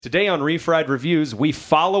Today on Refried Reviews, we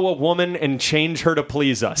follow a woman and change her to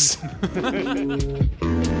please us.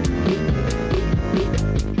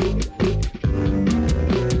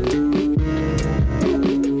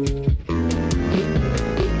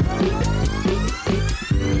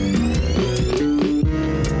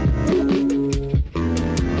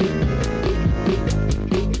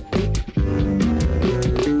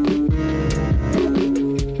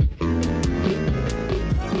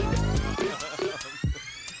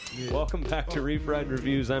 Welcome back to Refried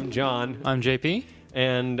Reviews. I'm John. I'm JP.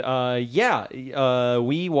 And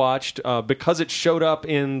we watched, because it showed up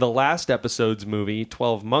in the last episode's movie,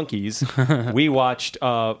 12 Monkeys, we watched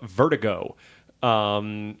Vertigo.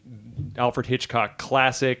 Alfred Hitchcock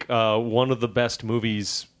classic, one of the best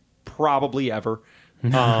movies probably ever.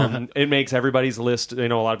 It makes everybody's list. You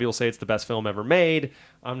know, a lot of people say it's the best film ever made.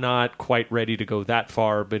 I'm not quite ready to go that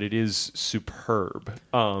far, but it is superb.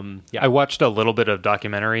 I watched a little bit of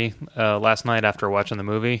documentary last night after watching the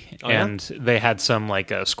movie, and they had some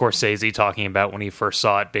Scorsese talking about when he first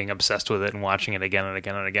saw it, being obsessed with it and watching it again and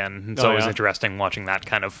again and again. It's always interesting watching that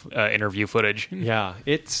kind of interview footage. Yeah,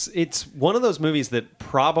 it's one of those movies that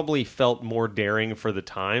probably felt more daring for the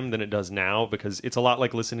time than it does now, because it's a lot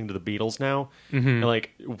like listening to the Beatles now. Mm-hmm. And,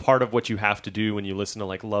 part of what you have to do when you listen to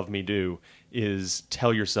Love Me Do is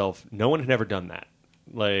tell yourself no one had ever done that.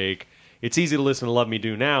 It's easy to listen to Love Me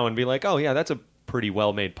Do now and be like, oh yeah, that's a pretty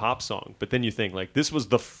well-made pop song. But then you think this was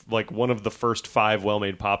the one of the first 5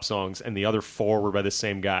 well-made pop songs, and the other 4 were by the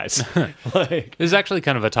same guys. This is actually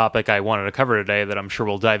kind of a topic I wanted to cover today that I'm sure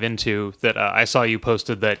we'll dive into. That I saw you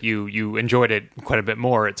posted that you enjoyed it quite a bit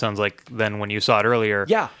more, it sounds like, than when you saw it earlier.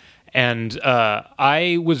 Yeah. And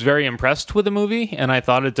I was very impressed with the movie, and I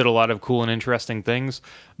thought it did a lot of cool and interesting things.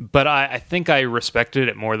 But I think I respected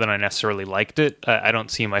it more than I necessarily liked it. I don't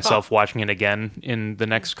see myself watching it again in the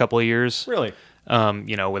next couple of years. Really?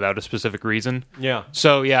 Without a specific reason. Yeah.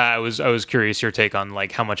 So yeah, I was curious your take on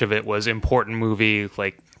how much of it was important movie,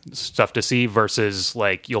 stuff to see, versus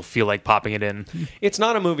you'll feel like popping it in. It's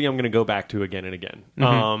not a movie I'm going to go back to again and again.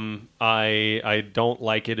 Mm-hmm. I don't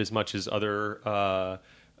like it as much as other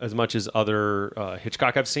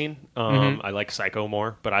Hitchcock I've seen. I like Psycho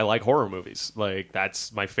more, but I like horror movies.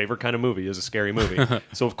 That's my favorite kind of movie, is a scary movie.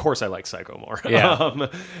 So of course I like Psycho more. Yeah.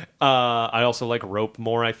 I also like Rope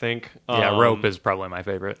more, I think. Rope is probably my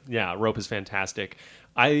favorite. Yeah, Rope is fantastic.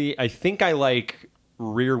 I think I like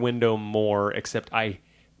Rear Window more, except I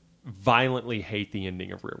violently hate the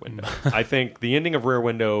ending of Rear Window. I think the ending of Rear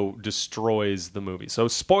Window destroys the movie. So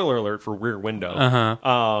spoiler alert for Rear Window.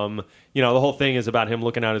 The whole thing is about him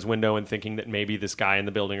looking out his window and thinking that maybe this guy in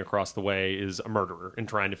the building across the way is a murderer and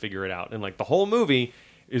trying to figure it out. And the whole movie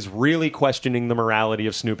is really questioning the morality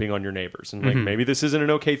of snooping on your neighbors. And maybe this isn't an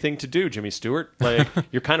okay thing to do, Jimmy Stewart.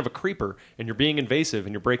 You're kind of a creeper, and you're being invasive,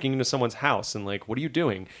 and you're breaking into someone's house, and what are you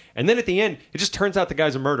doing? And then at the end, it just turns out the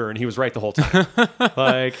guy's a murderer, and he was right the whole time.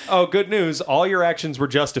 Oh, good news. All your actions were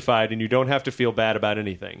justified, and you don't have to feel bad about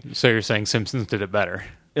anything. So you're saying Simpsons did it better?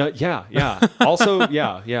 Yeah. Also,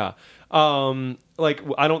 yeah.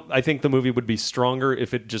 I think the movie would be stronger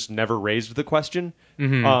if it just never raised the question.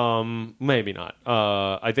 Mm-hmm. Maybe not.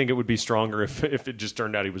 I think it would be stronger if it just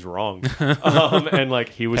turned out he was wrong. And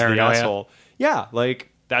he was the asshole. Yeah,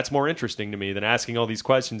 that's more interesting to me than asking all these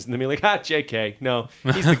questions and then being JK. No,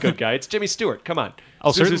 he's the good guy. It's Jimmy Stewart. Come on.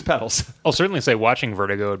 His pedals. I'll certainly say watching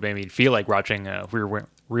Vertigo would make me feel like watching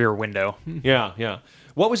Rear Window. Yeah.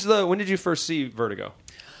 When did you first see Vertigo?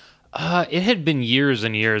 It had been years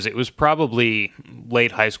and years. It was probably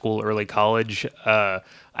late high school, early college.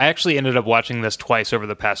 I actually ended up watching this twice over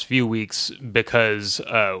the past few weeks because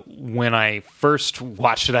when I first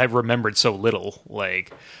watched it, I remembered so little.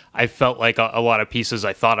 I felt like a lot of pieces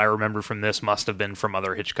I thought I remembered from this must have been from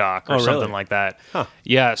other Hitchcock or something like that. Huh.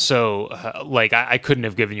 Yeah, so I couldn't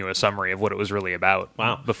have given you a summary of what it was really about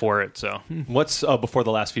before it. So what's before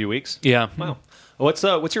the last few weeks? Yeah. Wow. What's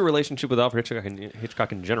your relationship with Alfred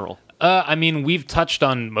Hitchcock in general? We've touched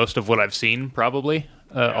on most of what I've seen probably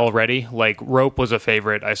already. Rope was a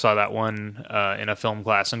favorite. I saw that one in a film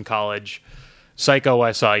class in college. Psycho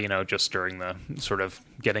I saw, just during the sort of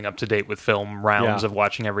getting up to date with film rounds of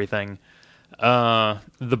watching everything.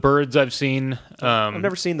 The Birds I've seen. I've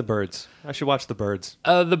never seen The Birds. I should watch The Birds.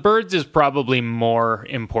 The Birds is probably more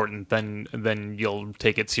important than you'll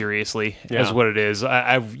take it seriously as what it is.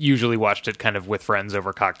 I've usually watched it kind of with friends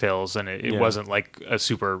over cocktails, and it wasn't a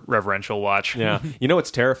super reverential watch. Yeah. You know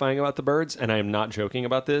what's terrifying about The Birds, and I am not joking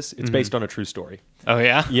about this? It's based on a true story. Oh,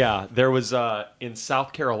 yeah? Yeah. There was, in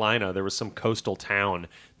South Carolina, there was some coastal town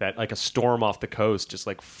that a storm off the coast just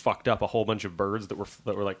fucked up a whole bunch of birds that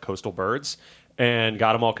were coastal birds. and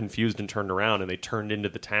got them all confused and turned around, and they turned into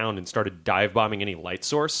the town and started dive bombing any light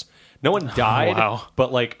source. No one died, Wow.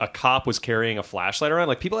 but like a cop was carrying a flashlight around.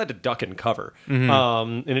 Like people had to duck and cover,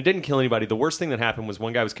 and it didn't kill anybody. The worst thing that happened was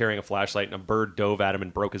one guy was carrying a flashlight, and a bird dove at him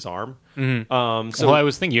and broke his arm. Well, I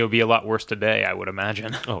was thinking it would be a lot worse today, I would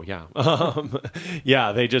imagine. Oh, yeah.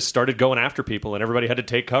 Yeah, they just started going after people, and everybody had to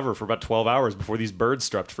take cover for about 12 hours before these birds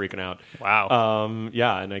stopped freaking out. Wow.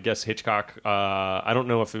 Yeah, and I guess Hitchcock, I don't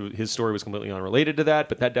know if his story was completely unrelated to that,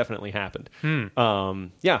 but that definitely happened.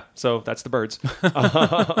 Yeah, so that's the birds.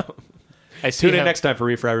 I see Tune in next time for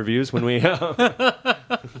Refry Reviews when we...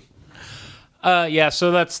 Yeah,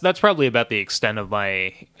 so that's probably about the extent of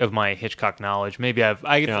my Hitchcock knowledge. Maybe I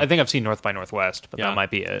think I've seen North by Northwest, but that might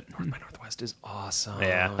be it. North by Northwest is awesome.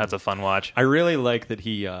 Yeah, that's a fun watch. I really like that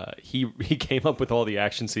he came up with all the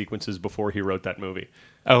action sequences before he wrote that movie.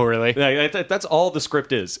 Oh, really? That's all the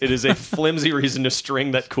script is. It is a flimsy reason to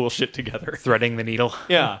string that cool shit together. Threading the needle.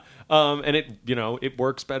 Yeah. And it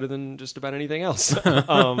works better than just about anything else.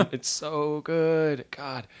 It's so good.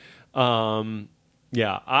 God.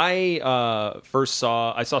 Yeah, I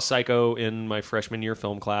saw Psycho in my freshman year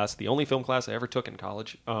film class, the only film class I ever took in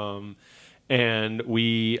college. And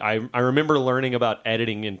I remember learning about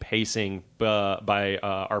editing and pacing by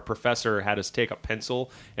our professor had us take a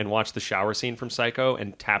pencil and watch the shower scene from Psycho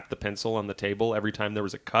and tap the pencil on the table every time there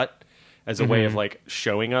was a cut as a way of like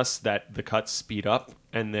showing us that the cuts speed up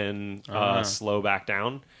and then slow back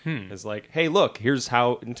down. It's like, hey, look, here's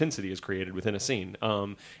how intensity is created within a scene.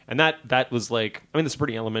 And that was like, I mean, this is a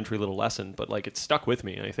pretty elementary little lesson, but like it stuck with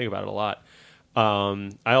me and I think about it a lot.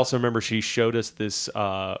 I also remember she showed us this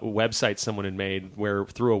website someone had made where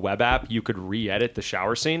through a web app you could re-edit the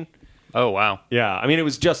shower scene. Oh, wow. Yeah, I mean, it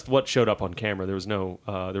was just what showed up on camera. There was no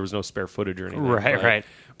spare footage or anything. Right.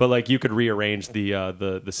 But like you could rearrange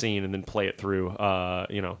the scene and then play it through,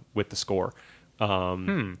 with the score.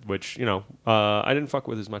 Which I didn't fuck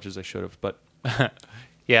with as much as I should have. But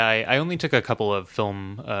yeah, I only took a couple of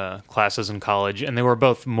film classes in college, and they were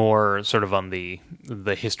both more sort of on the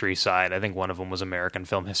history side. I think one of them was American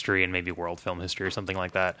film history and maybe world film history or something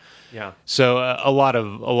like that. Yeah. So a lot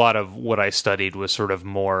of what I studied was sort of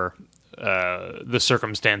more the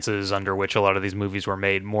circumstances under which a lot of these movies were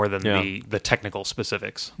made more than the technical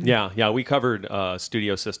specifics. Yeah, we covered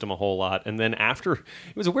studio system a whole lot, and then after,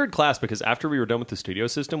 it was a weird class because after we were done with the studio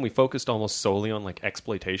system, we focused almost solely on like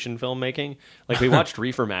exploitation filmmaking. Like we watched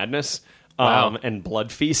Reefer Madness and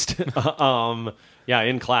Blood Feast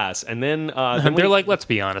in class, and then they're like, let's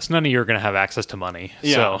be honest, none of you are going to have access to money.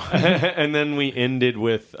 Yeah. So. And then we ended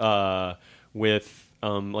with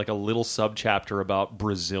like a little subchapter about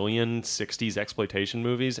Brazilian 60s exploitation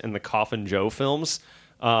movies and the Coffin Joe films.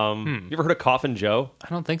 You ever heard of Coffin Joe? I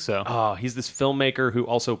don't think so. Oh, he's this filmmaker who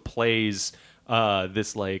also plays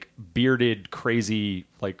this like bearded, crazy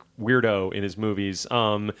like weirdo in his movies.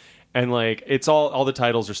 And like it's all the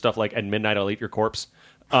titles are stuff like "At Midnight I'll Eat Your Corpse,"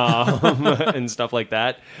 and stuff like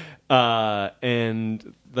that.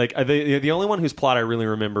 And like the only one whose plot I really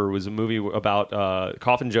remember was a movie about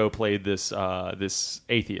Coffin Joe played this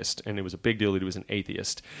atheist, and it was a big deal that he was an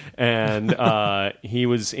atheist. And he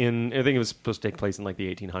was in, I think it was supposed to take place in like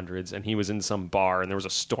the 1800s, and he was in some bar, and there was a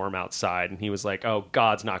storm outside, and he was like, "Oh,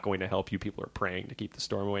 God's not going to help you. People are praying to keep the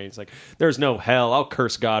storm away." And he's like, "There's no hell. I'll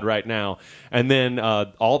curse God right now." And then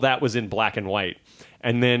all that was in black and white.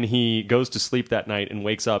 And then he goes to sleep that night and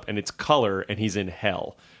wakes up, and it's color, and he's in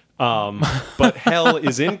hell. But hell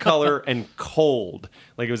is in color and cold.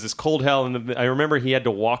 Like it was this cold hell, and I remember he had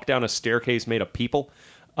to walk down a staircase made of people.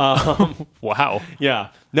 Wow. Yeah.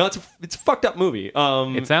 No, it's a fucked up movie.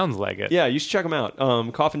 It sounds like it. Yeah, you should check them out.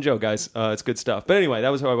 Coffin Joe, guys. It's good stuff. But anyway, that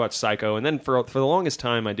was how I watched Psycho. And then for the longest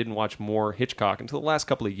time, I didn't watch more Hitchcock until the last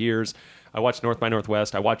couple of years. I watched North by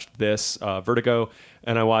Northwest. I watched this, Vertigo,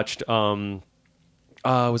 and I watched...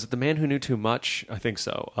 was it The Man Who Knew Too Much? I think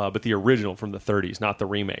so. But the original from the 30s, not the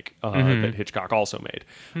remake that Hitchcock also made.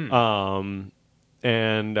 And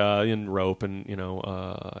in Rope, and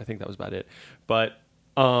I think that was about it. But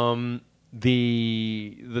the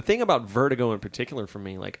thing about Vertigo in particular for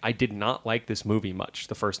me, like I did not like this movie much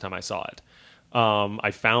the first time I saw it.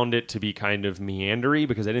 I found it to be kind of meandery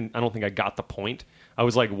because I don't think I got the point. I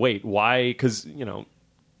was like, wait, why? Because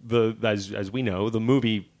as we know, the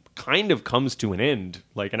movie kind of comes to an end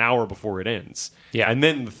like an hour before it ends. Yeah. And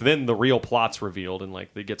then the real plot's revealed and like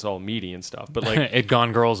it gets all meaty and stuff. But like it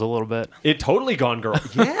Gone Girls a little bit. It totally Gone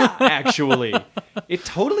Girls. Yeah, actually. It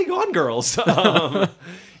totally Gone Girls.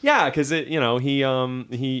 Yeah, because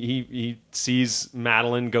he sees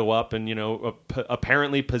Madeline go up and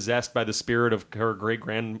apparently possessed by the spirit of her great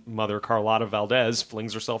grandmother Carlotta Valdez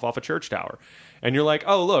flings herself off a church tower, and you're like,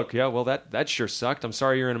 oh look, yeah, well that sure sucked. I'm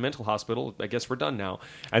sorry you're in a mental hospital. I guess we're done now.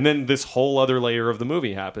 And then this whole other layer of the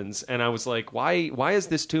movie happens, and I was like, why is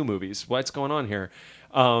this 2 movies? What's going on here?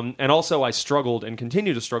 And also I struggled and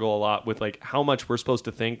continue to struggle a lot with like how much we're supposed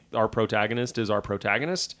to think our protagonist is our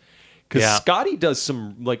protagonist. Because Scotty does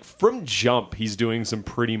some, like, from jump, he's doing some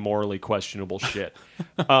pretty morally questionable shit.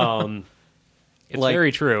 It's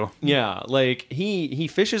very true. Yeah, like, he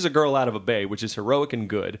fishes a girl out of a bay, which is heroic and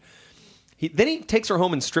good. Then he takes her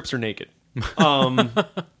home and strips her naked. And,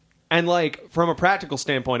 like, from a practical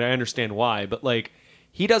standpoint, I understand why, but, like,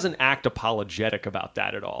 he doesn't act apologetic about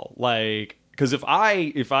that at all. Like... Because if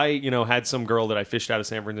I had some girl that I fished out of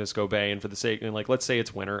San Francisco Bay, and for the sake, and like, let's say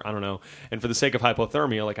it's winter, I don't know, and for the sake of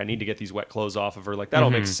hypothermia, like, I need to get these wet clothes off of her, like, that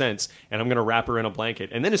all makes sense, and I'm going to wrap her in a blanket.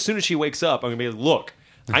 And then as soon as she wakes up, I'm going to be like, look,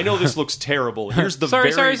 I know this looks terrible. Here's the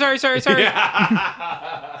sorry.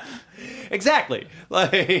 Yeah. Exactly.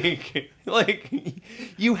 Like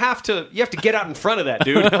you have to get out in front of that,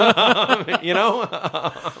 dude.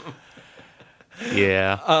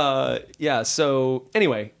 Yeah. So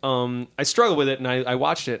anyway, I struggled with it, and I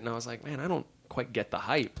watched it, and I was like, man, I don't quite get the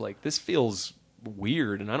hype. Like, this feels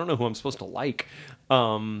weird, and I don't know who I'm supposed to like.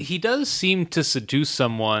 He does seem to seduce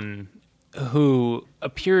someone who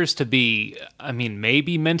appears to be, I mean,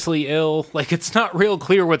 maybe mentally ill. Like, it's not real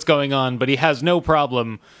clear what's going on, but he has no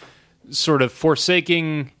problem sort of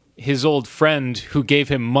forsaking his old friend who gave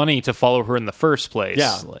him money to follow her in the first place.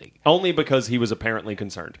 Yeah, only because he was apparently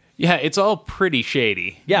concerned. Yeah, it's all pretty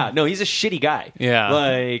shady. Yeah, no, he's a shitty guy. Yeah.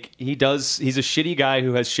 Like, he's a shitty guy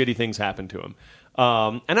who has shitty things happen to him.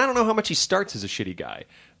 And I don't know how much he starts as a shitty guy.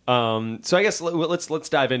 So I guess let's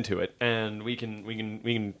dive into it, and we can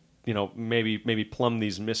maybe plumb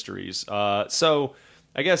these mysteries. So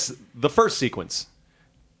I guess the first sequence,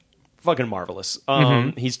 fucking marvelous.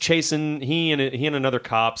 He's chasing he and another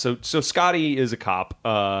cop. So Scotty is a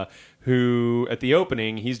cop who at the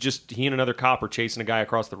opening he and another cop are chasing a guy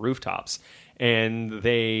across the rooftops, and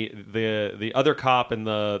the other cop and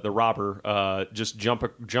the robber just jump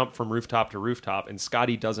from rooftop to rooftop, and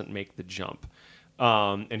Scotty doesn't make the jump.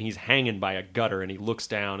 And he's hanging by a gutter, and he looks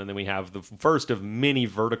down, and then we have the first of many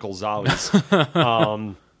vertical zollies.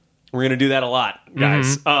 We're going to do that a lot,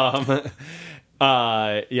 guys. The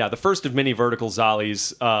first of many vertical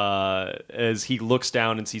zollies as he looks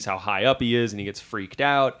down and sees how high up he is, and he gets freaked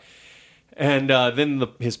out. And then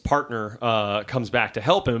his partner comes back to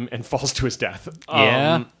help him and falls to his death.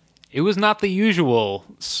 It was not the usual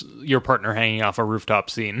your partner hanging off a rooftop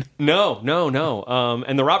scene. No.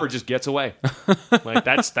 And the robber just gets away. Like,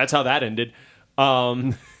 that's how that ended.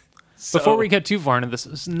 Before we get too far into this,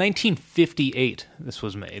 it was 1958 this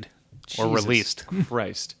was made. Or released.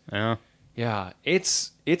 Christ. Yeah. Yeah,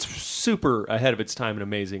 it's super ahead of its time and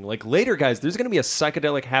amazing. Like, later, guys, there's going to be a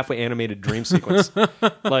psychedelic halfway animated dream sequence.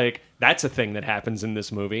 Like, that's a thing that happens in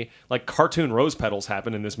this movie. Like, cartoon rose petals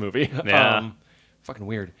happen in this movie. Yeah. Fucking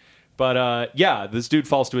weird. But, this dude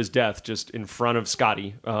falls to his death just in front of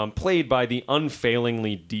Scotty, played by the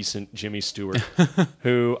unfailingly decent Jimmy Stewart,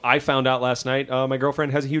 who I found out last night my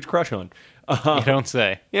girlfriend has a huge crush on. You don't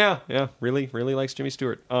say. Yeah, really, really likes Jimmy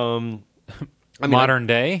Stewart. Modern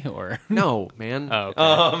day, or no, man. Oh,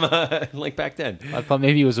 okay. Like back then. I thought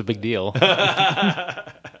maybe it was a big deal.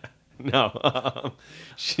 No,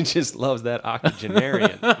 she just loves that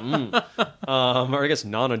octogenarian, or I guess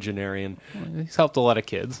nonagenarian. He's helped a lot of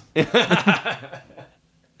kids.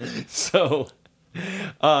 So,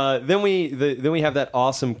 then we have that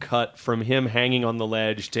awesome cut from him hanging on the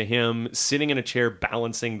ledge to him sitting in a chair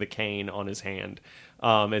balancing the cane on his hand.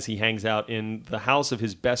 As he hangs out in the house of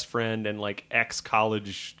his best friend and like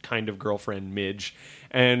ex-college kind of girlfriend Midge.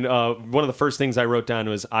 And one of the first things I wrote down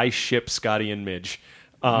was, I ship Scotty and Midge.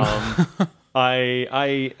 Those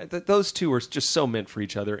two are just so meant for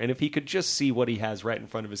each other. And if he could just see what he has right in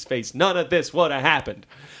front of his face, none of this would have happened.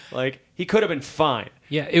 Like, he could have been fine.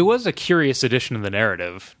 Yeah, it was a curious addition of the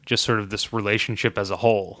narrative, just sort of this relationship as a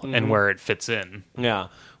whole and where it fits in. Yeah.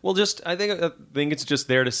 Well, I think it's just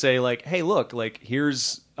there to say, like, hey, look, like,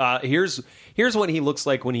 here's what he looks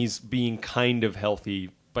like when he's being kind of healthy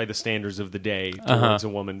by the standards of the day towards a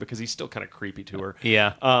woman, because he's still kind of creepy to her.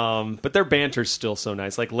 Yeah. But their banter's still so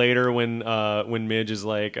nice. Like, later when Midge is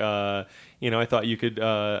like, I thought you could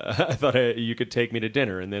you could take me to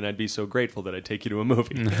dinner, and then I'd be so grateful that I'd take you to a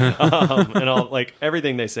movie. And all, like,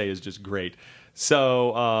 everything they say is just great.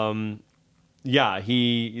 So.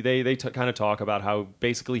 They kind of talk about how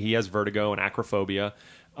basically he has vertigo and acrophobia,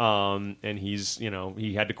 And he's,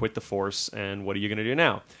 he had to quit the force, and what are you going to do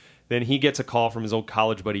now? Then he gets a call from his old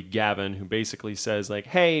college buddy Gavin, who basically says, like,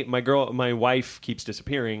 hey, my wife keeps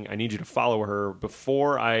disappearing. I need you to follow her.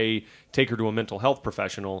 Before I take her to a mental health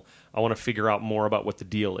professional, I want to figure out more about what the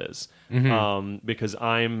deal is. Because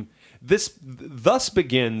thus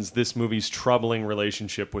begins this movie's troubling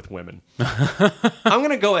relationship with women. I'm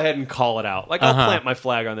going to go ahead and call it out. Like, I'll plant my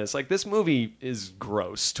flag on this. Like, this movie is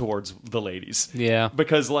gross towards the ladies. Yeah.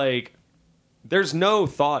 Because, like, there's no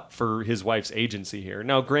thought for his wife's agency here.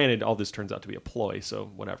 Now, granted, all this turns out to be a ploy,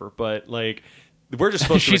 so whatever. But, like, we're just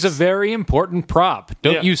supposed to... She's a very important prop.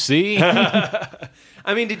 Don't you see? I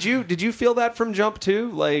mean, did you feel that from jump,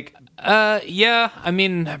 too? Like... Yeah. I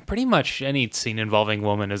mean, pretty much any scene involving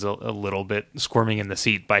woman is a little bit squirming in the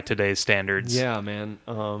seat by today's standards. Yeah, man.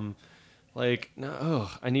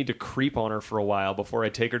 I need to creep on her for a while before I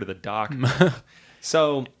take her to the dock.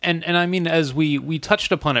 So and I mean, as we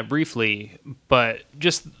touched upon it briefly, but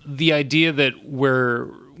just the idea that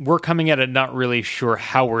we're coming at it not really sure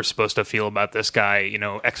how we're supposed to feel about this guy,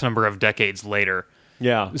 X number of decades later.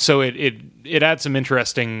 Yeah. So it adds some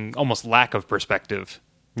interesting, almost lack of perspective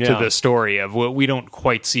to the story of what we don't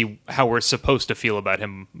quite see how we're supposed to feel about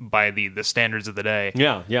him by the standards of the day.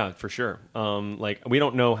 Yeah, for sure. We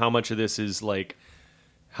don't know how much of this is like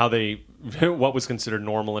how they what was considered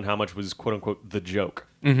normal and how much was quote unquote the joke.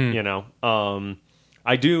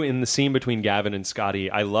 I do, in the scene between Gavin and Scotty,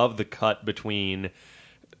 I love the cut between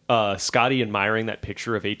Scotty admiring that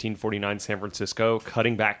picture of 1849 San Francisco,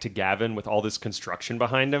 cutting back to Gavin with all this construction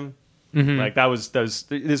behind him. Like that was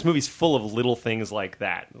this movie's full of little things like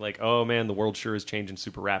that. Like, oh man, the world sure is changing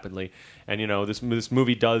super rapidly. And this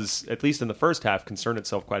movie does, at least in the first half, concern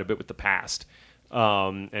itself quite a bit with the past.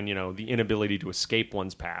 And the inability to escape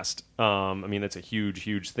one's past. I mean, that's a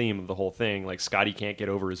huge theme of the whole thing. Like, Scotty can't get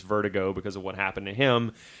over his vertigo because of what happened to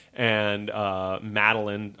him, and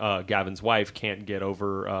Madeline, Gavin's wife, can't get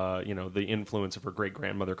over the influence of her great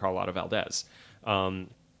grandmother Carlotta Valdez.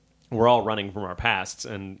 We're all running from our pasts,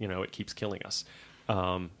 and it keeps killing us.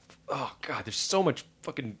 Oh god, there's so much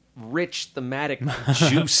fucking rich thematic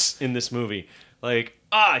juice in this movie. Like,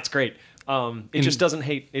 it's great. It just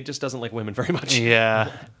doesn't like women very much.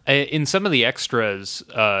 Yeah. In some of the extras,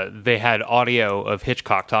 they had audio of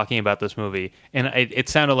Hitchcock talking about this movie, and it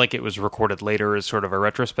sounded like it was recorded later as sort of a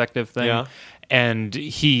retrospective thing. Yeah. And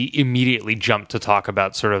he immediately jumped to talk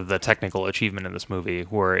about sort of the technical achievement in this movie,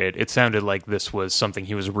 where it sounded like this was something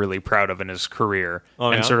he was really proud of in his career.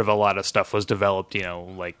 And sort of a lot of stuff was developed,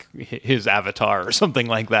 like his Avatar or something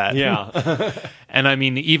like that. Yeah. And I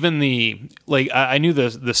mean, even I knew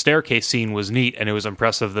the staircase scene was neat, and it was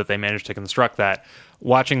impressive that they managed to construct that.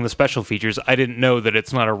 Watching the special features, I didn't know that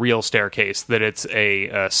it's not a real staircase, that it's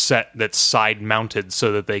a set that's side-mounted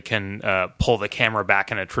so that they can pull the camera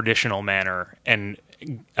back in a traditional manner and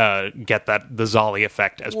get the Zolly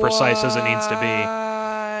effect as precise as it needs to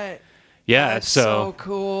be. Yeah, that's so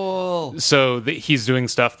cool. So he's doing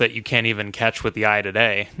stuff that you can't even catch with the eye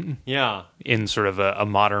today. Yeah, in sort of a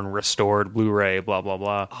modern restored Blu-ray, blah blah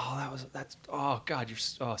blah. Oh god, you're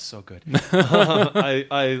so good.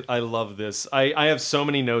 I love this. I have so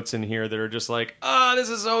many notes in here that are just like, this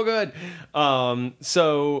is so good.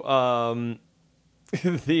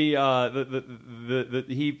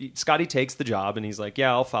 Scotty takes the job and he's like,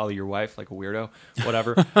 yeah, I'll follow your wife like a weirdo,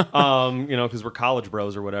 whatever. Because we're college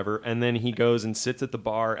bros or whatever. And then he goes and sits at the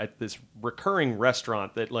bar at this recurring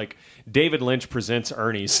restaurant that like David Lynch presents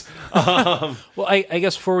Ernie's. Well, I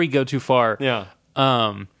guess before we go too far, yeah.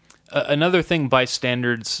 Another thing by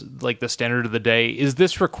standards, like the standard of the day, is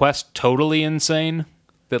this request totally insane?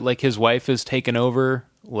 That like his wife is taken over,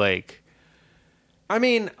 like. I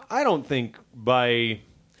mean, I don't think by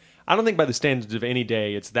the standards of any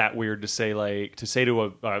day it's that weird to say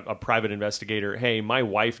to a private investigator, hey, my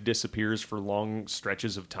wife disappears for long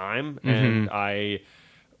stretches of time, and I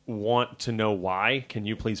want to know why. Can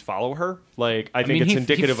you please follow her? Like, I think it's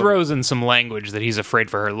indicative. He throws in some language that he's afraid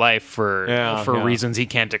for her life for reasons he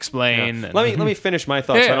can't explain. Yeah. Let me finish my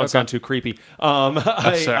thoughts so I don't sound too creepy.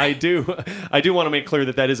 I do want to make clear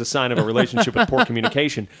that is a sign of a relationship with poor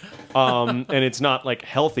communication. And it's not like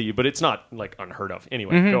healthy, but it's not like unheard of.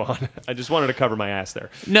 Anyway, go on. I just wanted to cover my ass there.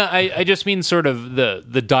 No, I just mean sort of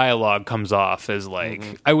the dialogue comes off as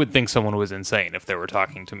like, I would think someone was insane if they were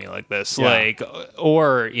talking to me like this. Yeah. Like,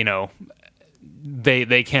 or,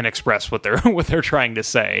 they can't express what they're trying to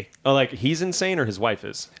say. Oh, like he's insane or his wife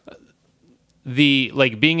is?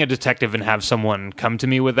 Being a detective and have someone come to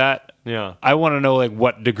me with that, Yeah. I want to know like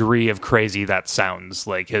what degree of crazy that sounds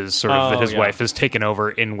like his wife has taken over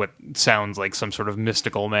in what sounds like some sort of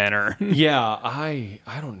mystical manner. Yeah, I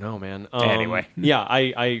don't know, man. Anyway. Yeah,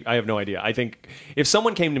 I have no idea. I think if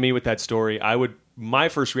someone came to me with that story, my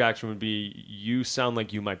first reaction would be, you sound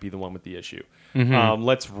like you might be the one with the issue.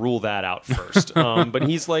 Let's rule that out first. But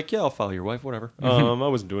he's like, yeah, I'll follow your wife, whatever. I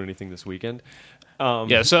wasn't doing anything this weekend.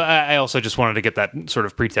 So I also just wanted to get that sort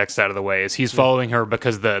of pretext out of the way. Is he's following her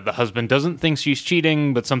because the husband doesn't think she's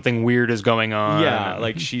cheating, but something weird is going on. Yeah,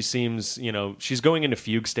 like she seems, she's going into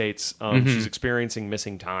fugue states. She's experiencing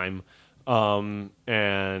missing time.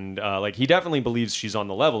 Like he definitely believes she's on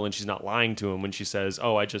the level and she's not lying to him when she says,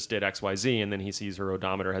 oh, I just did XYZ, and then he sees her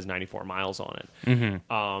odometer has 94 miles on it.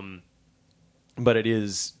 But it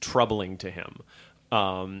is troubling to him.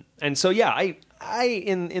 And so, yeah, I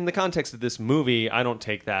in the context of this movie, I don't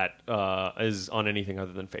take that as on anything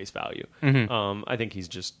other than face value. I think he's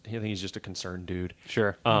just a concerned dude.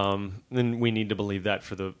 Sure. And we need to believe that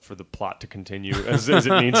for the plot to continue as it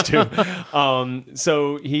needs to.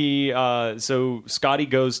 So Scotty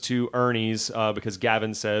goes to Ernie's because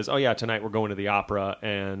Gavin says, "Oh yeah, tonight we're going to the opera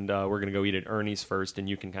and we're going to go eat at Ernie's first, and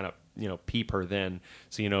you can kind of peep her then,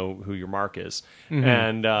 so you know who your mark is."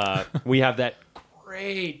 And we have that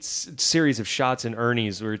great series of shots in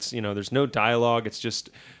Ernie's where it's there's no dialogue. It's just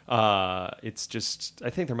I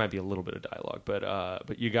think there might be a little bit of dialogue,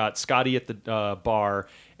 but you got Scotty at the bar,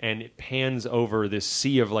 and it pans over this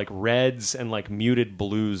sea of like reds and like muted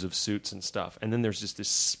blues of suits and stuff, and then there's just this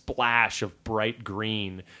splash of bright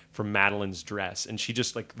green from Madeline's dress, and she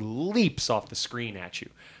just like leaps off the screen at you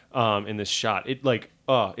in this shot. It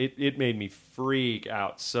made me freak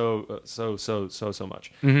out so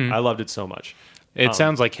much. I loved it so much. It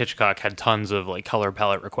sounds like Hitchcock had tons of like color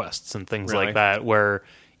palette requests and things Really? like that, where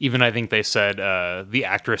even I think they said the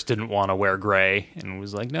actress didn't want to wear gray and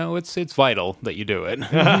was like, no, it's vital that you do it.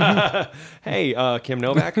 Hey, Kim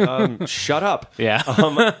Novak, shut up. Yeah.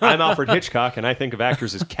 I'm Alfred Hitchcock, and I think of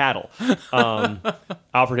actors as cattle.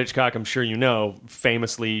 Alfred Hitchcock, I'm sure you know,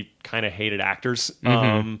 famously kind of hated actors.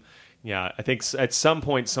 Yeah, I think at some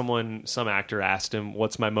point some actor asked him,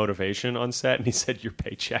 "What's my motivation on set?" And he said, "Your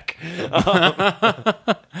paycheck."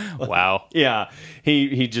 Wow. Yeah,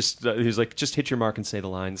 he was like, "Just hit your mark and say the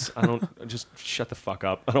lines. Just shut the fuck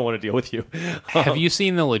up. I don't want to deal with you." Have you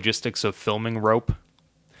seen the logistics of filming Rope?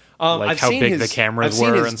 Like I've how seen big the cameras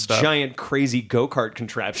were and stuff. Giant crazy go-kart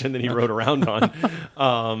contraption that he rode around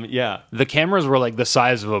on. Yeah, The cameras were like the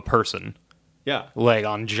size of a person. yeah. Like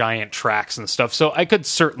on giant tracks and stuff. So I could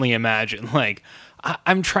certainly imagine, like,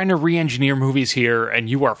 I'm trying to re-engineer movies here, and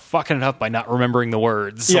you are fucking it up by not remembering the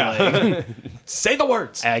words. Yeah. Like, Say the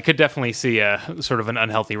words. I could definitely see a sort of an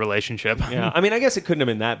unhealthy relationship. Yeah, I mean, I guess it couldn't have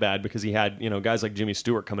been that bad because he had guys like Jimmy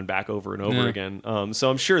Stewart coming back over and over again.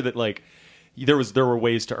 So I'm sure that like there were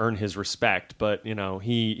ways to earn his respect, but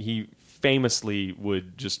he famously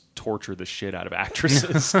would just torture the shit out of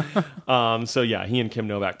actresses. So yeah, he and Kim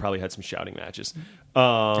Novak probably had some shouting matches.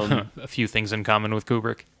 A few things in common with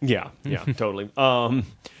Kubrick. Yeah, totally.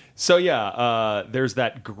 So yeah, there's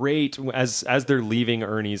that great as they're leaving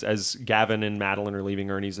Ernie's, as Gavin and Madeline are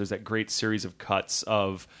leaving Ernie's. There's that great series of cuts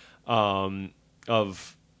of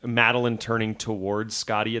Madeline turning towards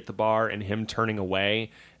Scotty at the bar and him turning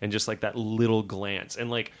away, and just like that little glance,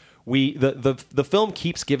 and like the film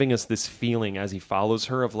keeps giving us this feeling as he follows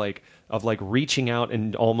her of reaching out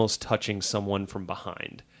and almost touching someone from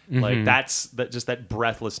behind. Like that's just that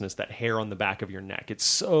breathlessness, that hair on the back of your neck. It's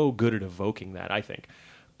so good at evoking that, I think.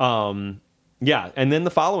 Yeah, and then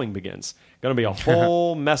the following begins. Going to be a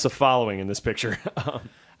whole mess of following in this picture.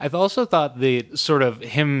 I've also thought the sort of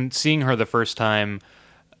him seeing her the first time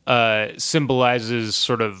symbolizes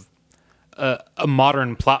sort of a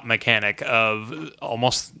modern plot mechanic of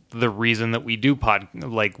almost the reason that we do we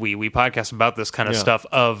podcast about this kind of stuff,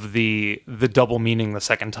 of the double meaning the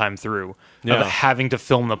second time through, of having to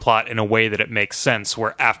film the plot in a way that it makes sense,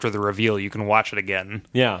 where after the reveal you can watch it again.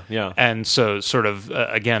 Yeah. And so sort of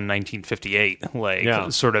again 1958,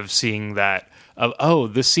 sort of seeing that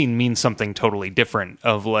of this scene means something totally different,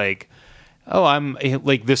 of like, I'm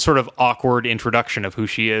like this sort of awkward introduction of who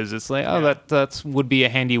she is. It's like, that would be a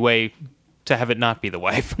handy way to have it not be the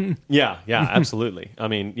wife. Yeah, absolutely. I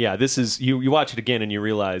mean, yeah, this is you watch it again and you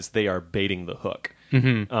realize they are baiting the hook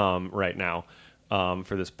right now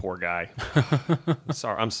for this poor guy.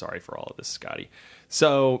 I'm sorry for all of this, Scotty.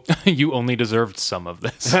 So you only deserved some of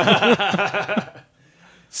this.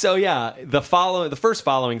 So yeah, the first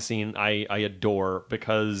following scene I adore,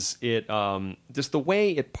 because it just the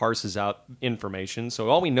way it parses out information. So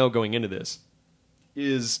all we know going into this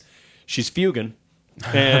is she's fuging.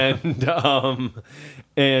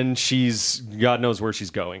 and she's God knows where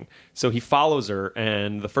she's going. So he follows her,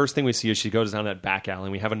 and the first thing we see is she goes down that back alley.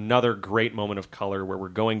 And we have another great moment of color where we're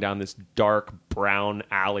going down this dark brown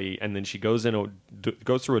alley, and then she goes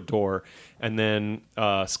goes through a door, and then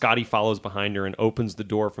Scotty follows behind her and opens the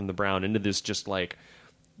door from the brown into this just like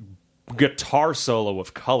guitar solo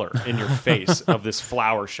of color in your face of this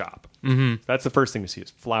flower shop. Mm-hmm. That's the first thing we see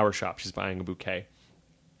is flower shop. She's buying a bouquet.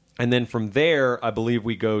 And then from there, I believe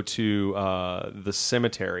we go to the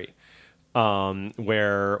cemetery,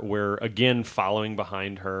 where we're again following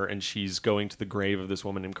behind her, and she's going to the grave of this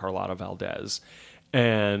woman named Carlotta Valdez.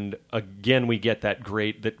 And again, we get that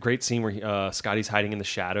great scene where Scotty's hiding in the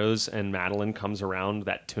shadows, and Madeline comes around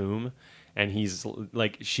that tomb, and he's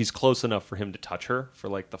like, she's close enough for him to touch her for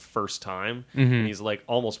like the first time, and he's like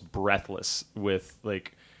almost breathless with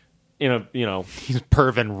like, he's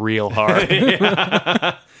perving real hard.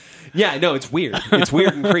 Yeah, no, it's weird. It's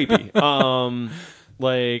weird and creepy.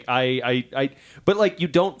 Like but like you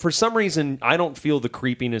don't, for some reason, I don't feel the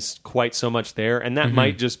creepiness quite so much there, and that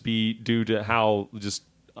might just be due to how just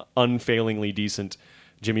unfailingly decent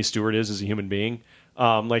Jimmy Stewart is as a human being.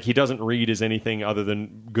 Like he doesn't read as anything other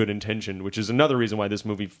than good intention, which is another reason why this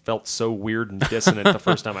movie felt so weird and dissonant the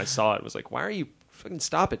first time I saw it. It was like, why are you fucking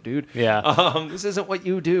stop it, dude? Yeah. This isn't what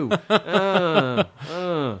you do.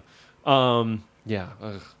 Yeah,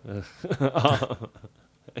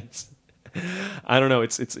 I don't know.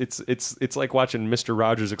 It's like watching Mr.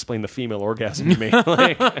 Rogers explain the female orgasm to me.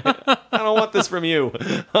 Like, I don't want this from you.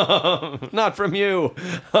 Not from you.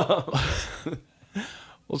 Well,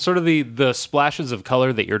 sort of the splashes of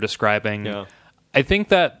color that you're describing. Yeah. I think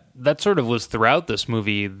that sort of was throughout this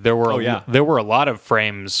movie. There were a lot of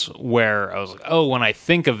frames where I was like, oh, when I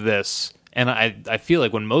think of this. And I feel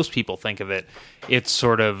like when most people think of it, it's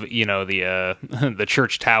sort of, the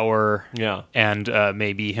church tower, and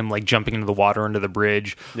maybe him like jumping into the water under the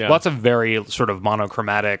bridge. Yeah. Lots of very sort of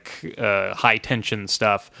monochromatic, high tension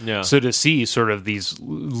stuff. Yeah. So to see sort of these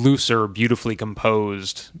looser, beautifully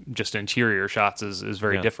composed, just interior shots is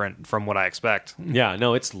very different from what I expect. Yeah,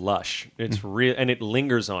 no, it's lush. It's real, and it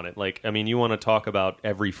lingers on it. Like, I mean, you want to talk about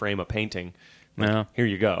every frame of painting? Like, here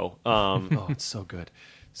you go. Oh, it's so good.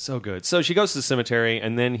 So good. So she goes to the cemetery,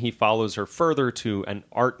 and then he follows her further to an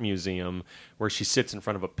art museum where she sits in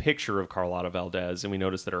front of a picture of Carlotta Valdez, and we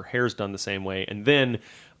notice that her hair's done the same way. And then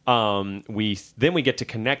we get to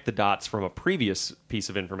connect the dots from a previous piece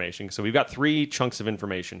of information. So we've got 3 chunks of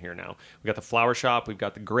information here now. We've got the flower shop, we've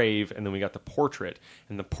got the grave, and then we got the portrait.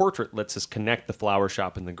 And the portrait lets us connect the flower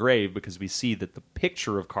shop and the grave because we see that the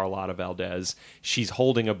picture of Carlotta Valdez, she's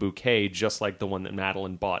holding a bouquet just like the one that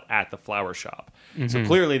Madeline bought at the flower shop. Mm-hmm. So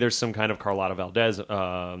clearly there's some kind of Carlotta Valdez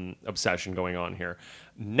obsession going on here.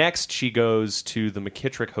 Next, she goes to the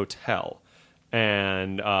McKittrick Hotel.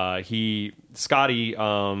 And Scotty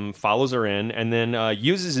follows her in, and then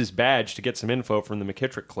uses his badge to get some info from the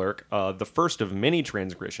McKittrick clerk. The first of many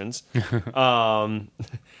transgressions. And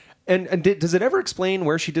does it ever explain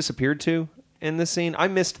where she disappeared to in this scene? I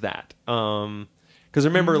missed that. Because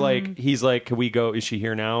remember, like, he's like, "Can we go? Is she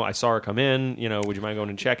here now? I saw her come in. Would you mind going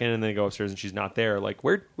and checking?" And then they go upstairs, and she's not there. Like,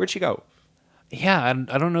 where'd she go? Yeah,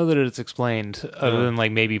 I don't know that it's explained, other than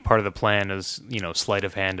like maybe part of the plan is, sleight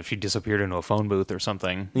of hand if she disappeared into a phone booth or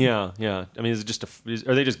something. Yeah. I mean, is it just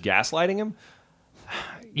are they just gaslighting him?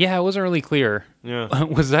 Yeah, it wasn't really clear. Yeah.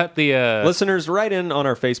 Was that the... Listeners, write in on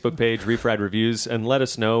our Facebook page, Refried Reviews, and let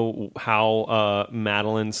us know how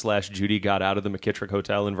Madeline/Judy got out of the McKittrick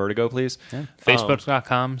Hotel in Vertigo, please. Yeah.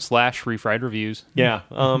 Facebook.com/Refried Reviews. Yeah.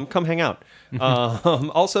 Come hang out.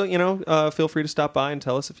 Also, feel free to stop by and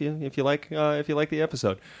tell us if you like the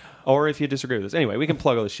episode. Or if you disagree with us. Anyway, we can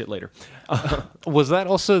plug all this shit later. Was that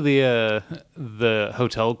also the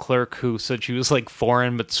hotel clerk who said she was like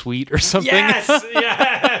foreign but sweet or something? Yes!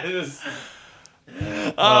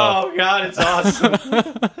 Oh, God, it's awesome.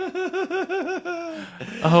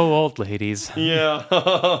 Oh, old ladies. Yeah.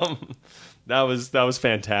 That was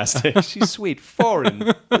fantastic. She's sweet.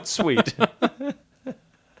 Foreign, but sweet.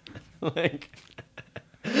 like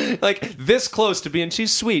this close to being,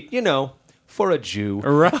 she's sweet, for a Jew.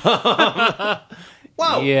 Right.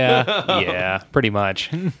 Whoa. Yeah, pretty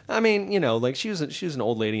much. I mean, like she was an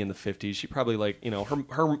old lady in the 50s. She probably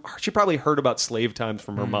she probably heard about slave times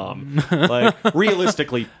from her mom. Like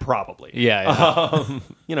realistically, probably. Yeah.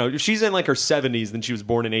 If she's in like her 70s, then she was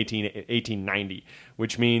born in 1890,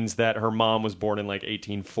 which means that her mom was born in like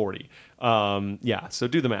 1840. So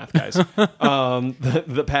do the math, guys.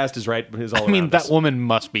 The past is right. Is all. I mean, that us. woman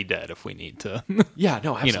must be dead if we need to. Yeah,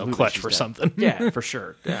 no, absolutely. Clutch for dead. something. Yeah, for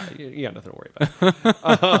sure. Yeah, you got nothing to worry about.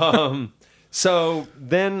 So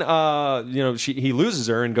then, he loses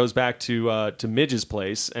her and goes back to Midge's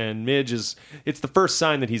place, and it's the first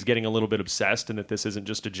sign that he's getting a little bit obsessed and that this isn't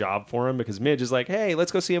just a job for him, because Midge is like, hey,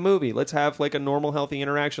 let's go see a movie. Let's have like a normal, healthy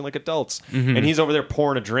interaction like adults. And he's over there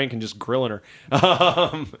pouring a drink and just grilling her.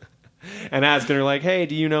 And asking her, like, hey,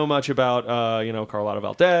 do you know much about, Carlotta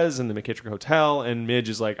Valdez and the McKittrick Hotel? And Midge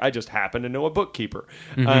is like, I just happen to know a bookkeeper.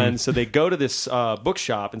 And so they go to this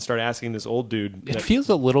bookshop and start asking this old dude. It feels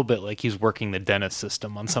a little bit like he's working the dentist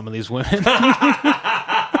system on some of these women.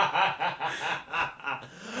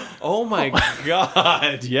 Oh my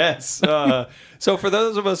God, yes. So for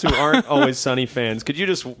those of us who aren't Always Sunny fans, could you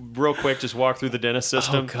just real quick just walk through the dentist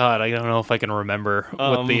system? Oh God, I don't know if I can remember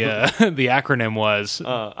what the the acronym was.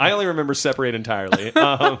 I only remember Separate Entirely.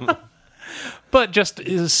 But just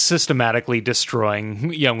is systematically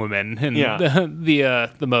destroying young women in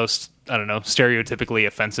the most, I don't know, stereotypically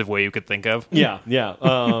offensive way you could think of. Yeah.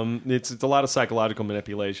 It's a lot of psychological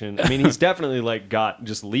manipulation. I mean, he's definitely like got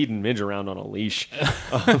just leading Midge around on a leash.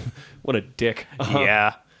 What a dick.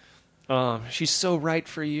 Yeah. She's so right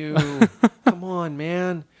for you. Come on,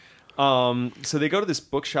 man. So they go to this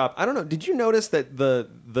bookshop. I don't know. Did you notice that the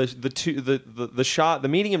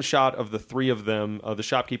medium shot of the three of them, the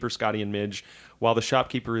shopkeeper, Scotty, and Midge, while the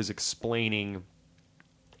shopkeeper is explaining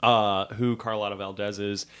who Carlotta Valdez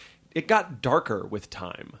is, it got darker with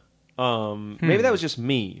time. Maybe that was just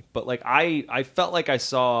me, but like I felt like I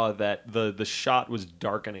saw that the shot was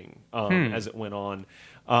darkening as it went on.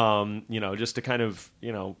 Just to kind of,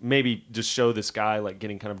 maybe just show this guy like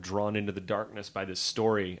getting kind of drawn into the darkness by this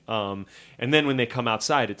story. And then when they come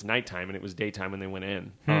outside, it's nighttime, and it was daytime when they went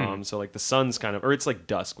in. So like the sun's or it's like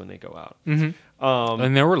dusk when they go out.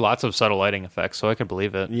 And there were lots of subtle lighting effects, so I could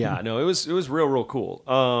believe it. Yeah, no, it was real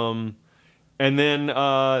cool. And then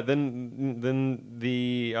the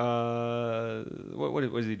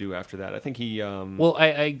what does he do after that? I think he well,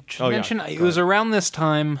 I should mention it was around this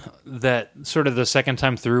time that sort of the second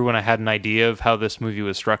time through when I had an idea of how this movie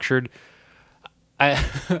was structured,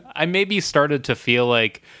 I maybe started to feel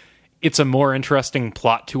like it's a more interesting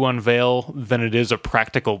plot to unveil than it is a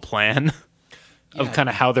practical plan. Of kind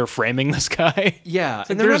of how they're framing this guy. Yeah.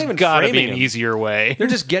 And there's got to be an easier way. They're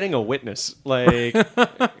just getting a witness. Like,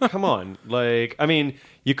 come on. Like, I mean,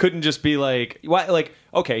 you couldn't just be like,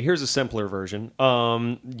 okay, here's a simpler version.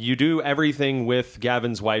 You do everything with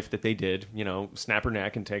Gavin's wife that they did, snap her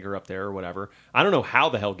neck and take her up there or whatever. I don't know how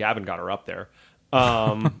the hell Gavin got her up there.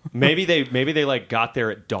 Maybe they like got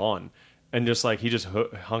there at dawn. And just like he just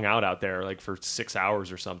hung out there like for 6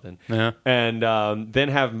 hours or something, and then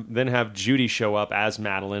have Judy show up as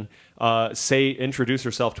Madeline, introduce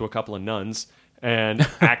herself to a couple of nuns, and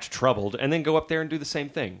act troubled, and then go up there and do the same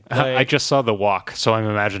thing. I just saw The Walk, so I'm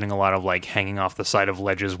imagining a lot of like hanging off the side of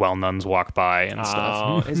ledges while nuns walk by and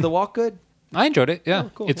stuff. Is The Walk good? I enjoyed it. Yeah,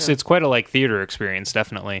 cool, it's quite a like theater experience,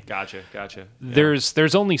 definitely. Gotcha. Yeah.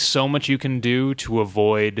 There's only so much you can do to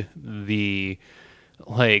avoid the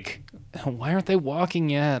like. Why aren't they walking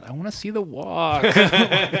yet? I want to see the walk.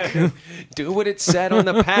 Do what it said on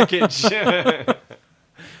the package.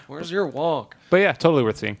 Where's your walk? But yeah, totally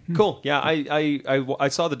worth seeing. Cool. Yeah, I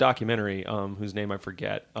saw the documentary, whose name I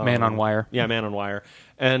forget. Man on Wire. Yeah, Man on Wire.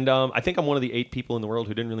 And I think I'm one of the 8 people in the world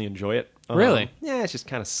who didn't really enjoy it. Really? Yeah, it's just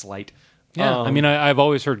kind of slight. Yeah, I mean, I've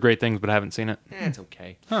always heard great things, but I haven't seen it. It's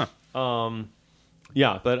okay. Huh.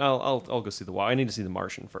 Yeah, but I'll go see The Walk. I need to see The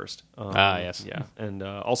Martian first. Yes. Yeah, and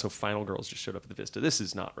also Final Girls just showed up at the Vista. This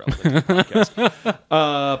is not relevant to the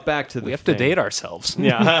podcast. Back to the We have to date ourselves.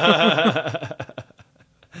 Yeah.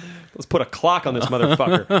 Let's put a clock on this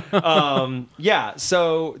motherfucker. Yeah,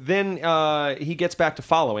 so then he gets back to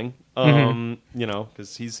following,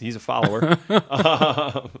 because he's a follower.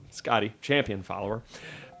 Scotty, champion follower.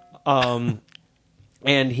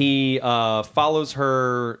 And he follows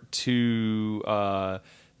her to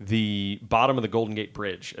the bottom of the Golden Gate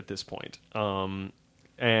Bridge at this point. And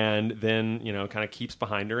then, kind of keeps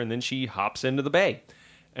behind her, and then she hops into the bay.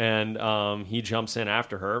 And he jumps in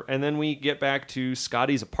after her. And then we get back to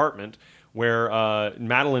Scotty's apartment, where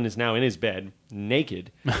Madeline is now in his bed,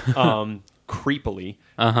 naked, creepily.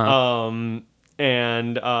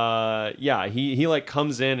 He like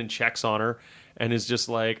comes in and checks on her. And is just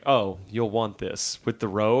like, oh, you'll want this with the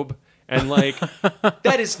robe. And like,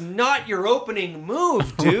 that is not your opening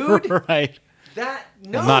move, dude. Right.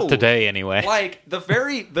 No. Not today, anyway. Like, the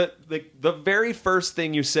very first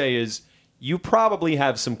thing you say is, you probably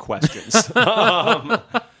have some questions. Let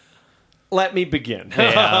me begin.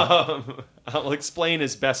 Yeah. I'll explain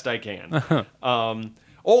as best I can.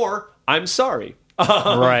 Or, I'm sorry.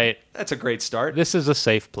 Right. That's a great start. This is a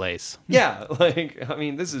safe place. Yeah, like, I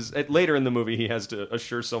mean, this is later in the movie. He has to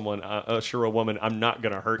assure a woman, "I'm not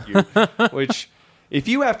going to hurt you." Which, if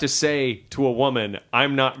you have to say to a woman,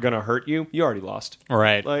 "I'm not going to hurt you," you already lost.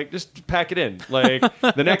 Right. Like, just pack it in. Like,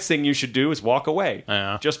 the next thing you should do is walk away.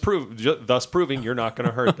 Yeah. Thus proving you're not going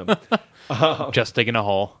to hurt them. Just digging a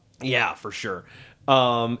hole. Yeah, for sure.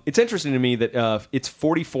 It's interesting to me that it's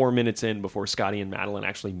 44 minutes in before Scotty and Madeline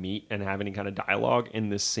actually meet and have any kind of dialogue in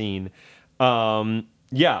this scene.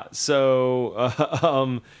 Yeah,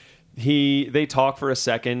 so they talk for a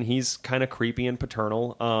second. He's kind of creepy and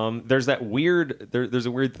paternal. There's that weird there's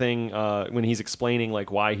a weird thing when he's explaining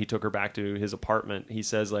like why he took her back to his apartment. He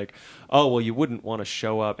says like, "Oh, well, you wouldn't want to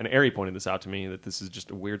show up." And Ari pointed this out to me, that this is just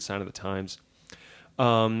a weird sign of the times.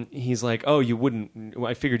 He's like, "Oh,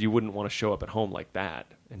 I figured you wouldn't want to show up at home like that."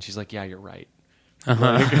 And she's like, "Yeah, you're right."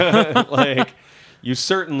 Like, you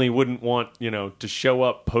certainly wouldn't want, to show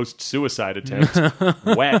up post-suicide attempt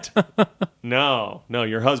wet. No,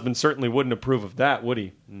 your husband certainly wouldn't approve of that, would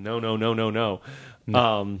he? No.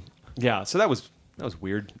 Yeah, so that was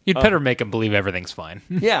weird. You'd better make him believe everything's fine.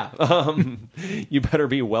 Yeah. You better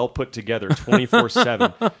be well put together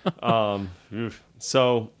 24/7.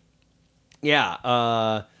 So...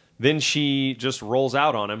 yeah, then she just rolls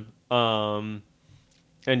out on him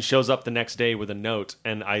and shows up the next day with a note.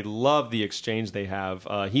 And I love the exchange they have.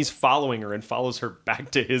 He's following her and follows her back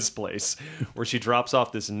to his place where she drops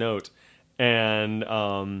off this note. And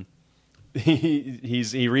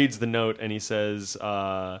he reads the note and he says, he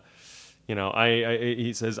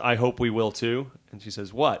says, "I hope we will too." And she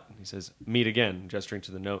says, "What?" And he says, "Meet again," gesturing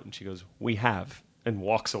to the note. And she goes, "We have," and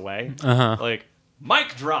walks away. Like,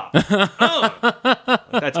 mic drop.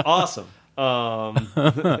 That's awesome.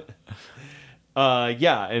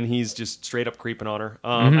 Yeah, and he's just straight up creeping on her.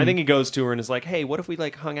 I think he goes to her and is like, "Hey, what if we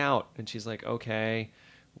like hung out?" And she's like, "Okay,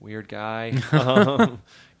 weird guy.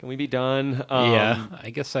 Can we be done?" Yeah,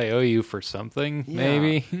 I guess I owe you for something,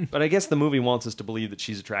 maybe. But I guess the movie wants us to believe that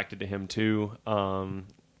she's attracted to him too.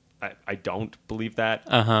 I don't believe that.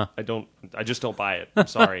 I just don't buy it. I'm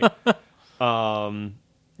sorry.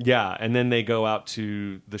 Yeah, and then they go out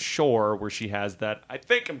to the shore where she has that "I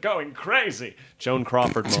think I'm going crazy" Joan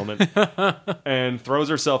Crawford moment, and throws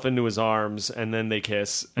herself into his arms, and then they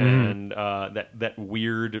kiss, and that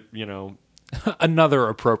weird, Another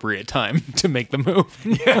appropriate time to make the move.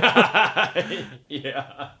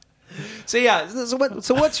 Yeah.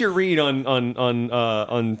 So what's your read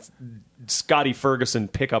on Scotty Ferguson,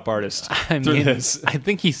 pickup artist? I mean, I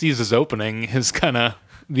think he sees his opening is kind of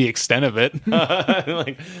the extent of it.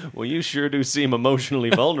 Like, well, you sure do seem emotionally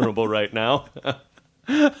vulnerable right now.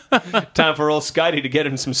 Time for old Scotty to get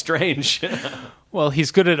him some strange. Well,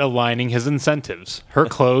 he's good at aligning his incentives. Her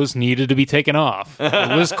clothes needed to be taken off.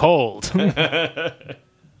 It was cold.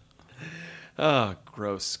 Oh,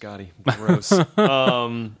 gross, Scotty. Gross.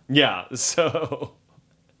 Yeah, so...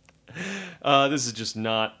 this is just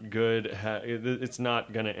not good. It's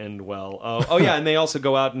not going to end well. Yeah, and they also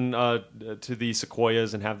go out and to the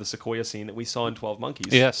sequoias and have the sequoia scene that we saw in 12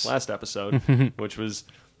 Monkeys last episode, which was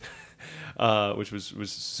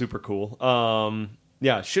super cool.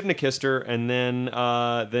 Yeah, shouldn't have kissed her, and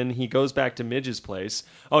then he goes back to Midge's place.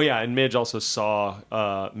 Oh yeah, and Midge also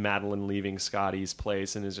saw Madeline leaving Scotty's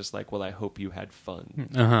place and is just like, "Well, I hope you had fun,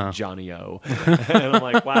 Johnny O." And I'm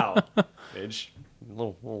like, "Wow, Midge. A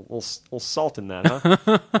little salt in that, huh?"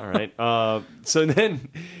 All right. So then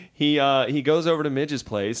he goes over to Midge's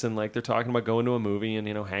place, and like they're talking about going to a movie and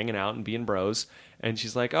hanging out and being bros. And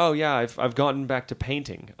she's like, "Oh yeah, I've gotten back to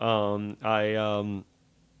painting.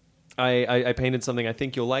 I painted something. I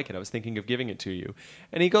think you'll like it. I was thinking of giving it to you."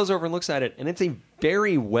 And he goes over and looks at it, and it's a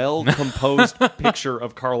very well composed picture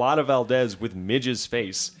of Carlotta Valdez with Midge's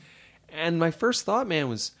face. And my first thought, man,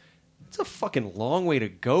 was, it's a fucking long way to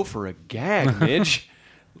go for a gag, Midge.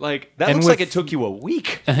 Like, that looks like it took you a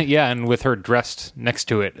week. Yeah, and with her dressed next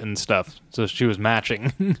to it and stuff. So she was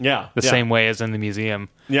matching. Yeah. The same way as in the museum.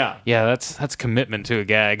 Yeah. Yeah, that's commitment to a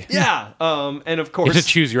gag. Yeah. And of course... You have to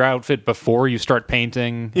choose your outfit before you start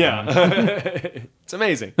painting. Yeah. It's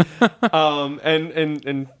amazing.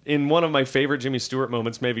 And in one of my favorite Jimmy Stewart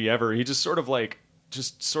moments maybe ever, he just sort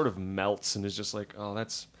of melts and is just like, "Oh,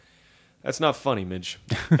 that's not funny, Midge."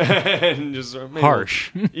 And just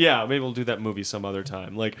harsh. Yeah, maybe we'll do that movie some other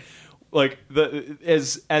time. Like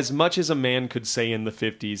as much as a man could say in the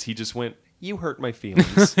 50s, he just went, "You hurt my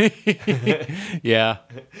feelings." Yeah.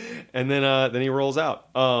 And then he rolls out.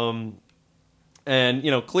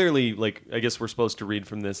 And clearly, like, I guess we're supposed to read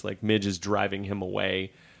from this, like, Midge is driving him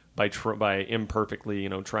away by imperfectly,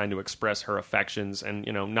 trying to express her affections and,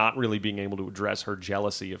 not really being able to address her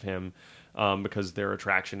jealousy of him because their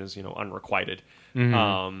attraction is, unrequited.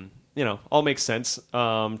 All makes sense.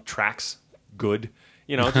 Tracks good.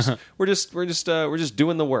 We're just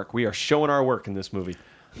doing the work. We are showing our work in this movie.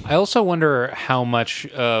 I also wonder how much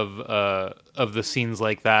of the scenes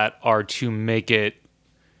like that are to make it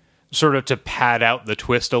sort of to pad out the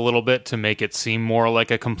twist a little bit to make it seem more like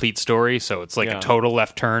a complete story. So it's like a total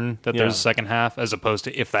left turn that there's a second half, as opposed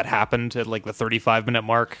to if that happened at like the 35-minute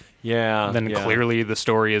mark. Then clearly the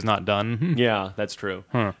story is not done. Yeah, that's true.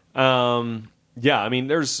 Yeah, I mean,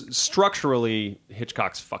 there's structurally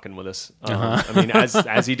Hitchcock's fucking with us. I mean,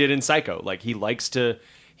 as he did in Psycho, like he likes to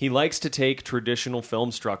take traditional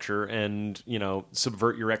film structure and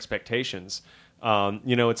subvert your expectations.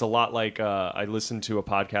 It's a lot like I listened to a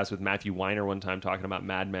podcast with Matthew Weiner one time talking about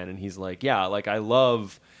Mad Men, and he's like, yeah, like I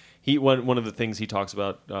love. One of the things he talks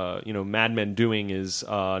about, Mad Men doing is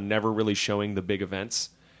never really showing the big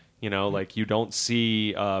events. Like you don't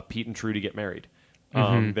see Pete and Trudy get married.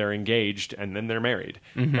 They're engaged and then they're married.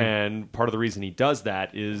 And part of the reason he does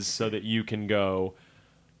that is so that you can go,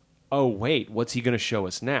 oh wait, what's he going to show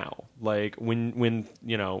us now? Like when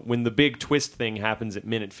the big twist thing happens at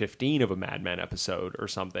minute 15 of a Mad Men episode or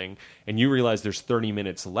something, and you realize there's 30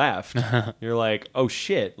 minutes left, you're like, oh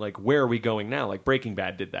shit, like where are we going now? Like Breaking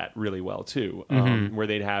Bad did that really well too, where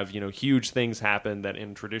they'd have huge things happen that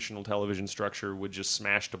in traditional television structure would just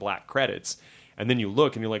smash to black credits. And then you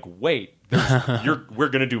look and you're like, wait, we're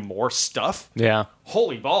going to do more stuff? Yeah.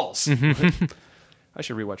 Holy balls. I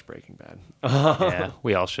should rewatch Breaking Bad. Yeah,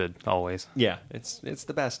 we all should, always. Yeah, it's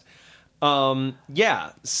the best. So...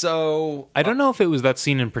 I don't know if it was that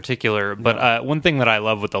scene in particular, but one thing that I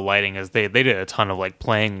love with the lighting is they did a ton of like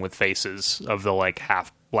playing with faces of the like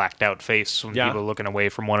half blacked out face when people are looking away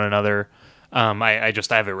from one another. I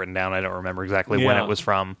have it written down. I don't remember exactly when it was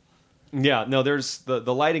from. Yeah, no, there's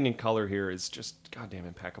the lighting and color here is just goddamn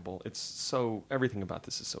impeccable. It's so, everything about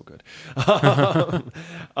this is so good. And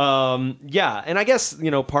I guess,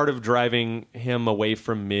 part of driving him away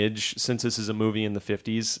from Midge, since this is a movie in the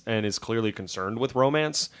 50s and is clearly concerned with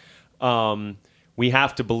romance, we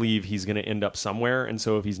have to believe he's going to end up somewhere. And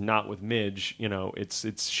so if he's not with Midge,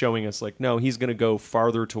 it's showing us like, no, he's going to go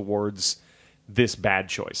farther towards this bad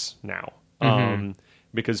choice now.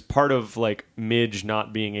 Because part of like Midge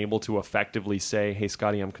not being able to effectively say, "Hey,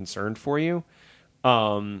 Scotty, I'm concerned for you,"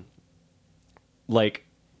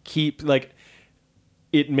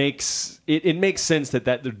 it makes sense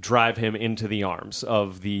that would drive him into the arms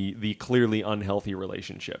of the clearly unhealthy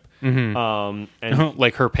relationship. And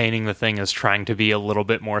like her painting the thing as trying to be a little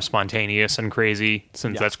bit more spontaneous and crazy,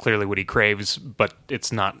 since that's clearly what he craves, but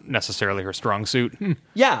it's not necessarily her strong suit.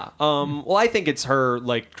 Yeah. Well, I think it's her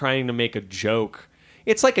like trying to make a joke.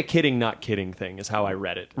 It's like a kidding, not kidding thing is how I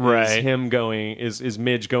read it. Right. Is him going, is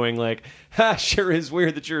Midge going like, ha, sure is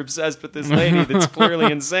weird that you're obsessed with this lady that's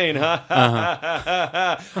clearly insane. Ha, ha, ha,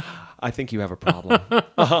 ha, ha. I think you have a problem.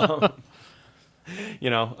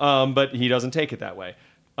 But he doesn't take it that way.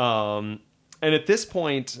 And at this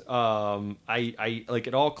point, I like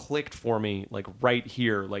it all clicked for me, like right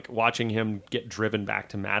here, like watching him get driven back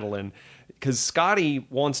to Madeline. Because Scotty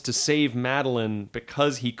wants to save Madeline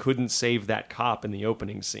because he couldn't save that cop in the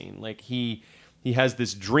opening scene. Like he has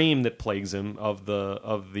this dream that plagues him of the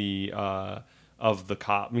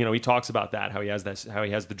cop. He talks about that, how he has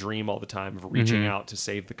the dream all the time of reaching out to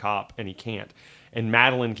save the cop and he can't. And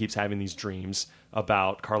Madeline keeps having these dreams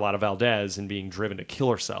about Carlotta Valdez and being driven to kill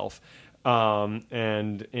herself. Instead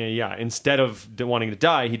of wanting to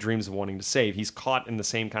die, he dreams of wanting to save. He's caught in the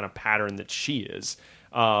same kind of pattern that she is.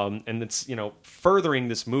 And it's, furthering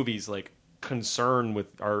this movie's like concern with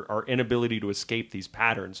our inability to escape these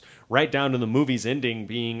patterns, right down to the movie's ending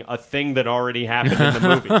being a thing that already happened in the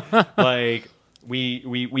movie. Like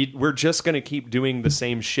we're just going to keep doing the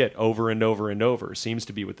same shit over and over and over seems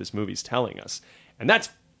to be what this movie's telling us. And that's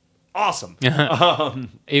awesome.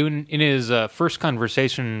 In his first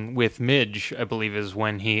conversation with Midge, I believe is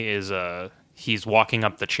when he's walking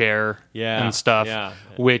up the chair and stuff,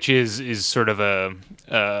 which is sort of a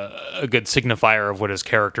good signifier of what his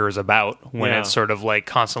character is about when it's sort of like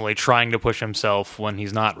constantly trying to push himself when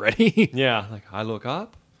he's not ready. Yeah, like I look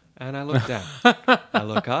up and I look down. I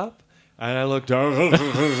look up and I look down.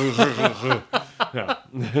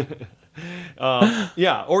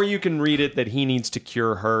 Or you can read it that he needs to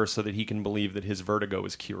cure her so that he can believe that his vertigo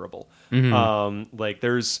is curable.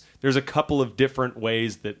 There's a couple of different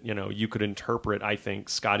ways that you could interpret, I think,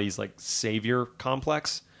 Scotty's like savior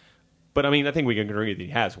complex. But I mean, I think we can agree that he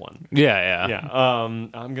has one. Yeah.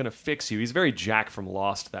 I'm gonna fix you. He's very Jack from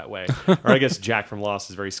Lost that way, or I guess Jack from Lost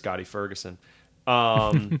is very Scotty Ferguson.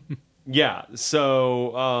 Yeah.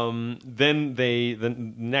 So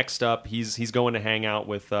then next up, he's going to hang out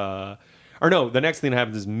with. Or no, the next thing that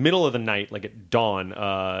happens is middle of the night, like at dawn,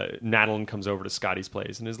 Madeline comes over to Scotty's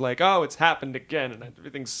place and is like, "Oh, it's happened again, and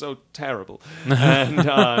everything's so terrible." He's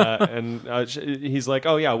like,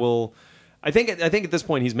 "Oh yeah, well." I think at this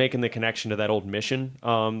point he's making the connection to that old mission,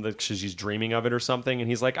 because he's dreaming of it or something, and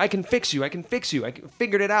he's like, "I can fix you. I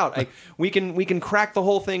figured it out. We can crack the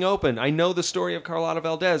whole thing open. I know the story of Carlotta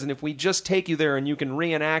Valdez, and if we just take you there and you can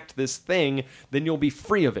reenact this thing, then you'll be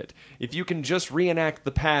free of it. If you can just reenact the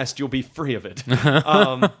past, you'll be free of it."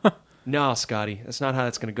 No, Scotty, that's not how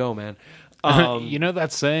that's going to go, man. You know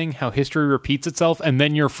that saying, how history repeats itself, and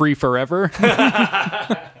then you're free forever?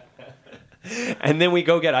 And then we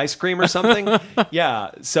go get ice cream or something. Yeah.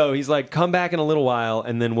 So he's like, "Come back in a little while,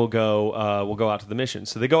 and then we'll go out to the mission."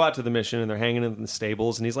 So they go out to the mission, and they're hanging in the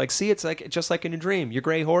stables. And he's like, "See, it's like just like in a dream. Your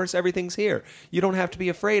gray horse, everything's here. You don't have to be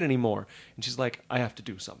afraid anymore." And she's like, "I have to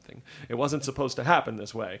do something. It wasn't supposed to happen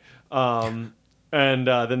this way." And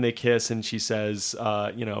then they kiss, and she says,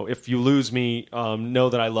 "If you lose me, know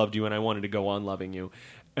that I loved you and I wanted to go on loving you."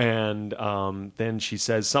 And then she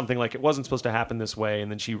says something like, "It wasn't supposed to happen this way," and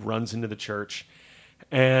then she runs into the church,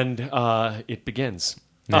 and it begins.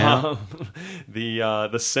 Yeah.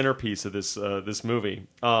 The centerpiece of this movie.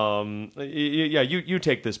 You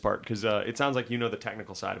take this part, because it sounds like you know the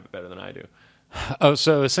technical side of it better than I do. Oh,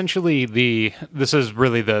 so essentially this is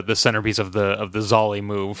really the centerpiece of the Zolly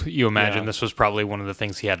move. You imagine this was probably one of the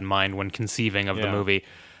things he had in mind when conceiving of the movie.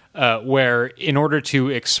 Where in order to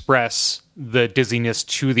express the dizziness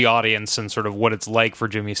to the audience and sort of what it's like for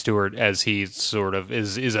Jimmy Stewart as he sort of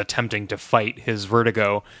is attempting to fight his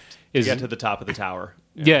vertigo, is get to the top of the tower.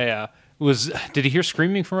 Yeah. Did he hear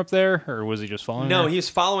screaming from up there, or was he just following her? No, he was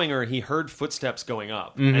following her. He heard footsteps going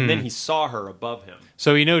up, and then he saw her above him.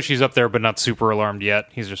 So he knows she's up there, but not super alarmed yet.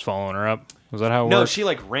 He's just following her up. Was that how it worked? No, she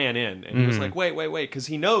ran in, and he was like, wait, because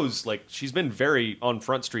he knows, she's been very on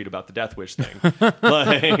Front Street about the Death Wish thing.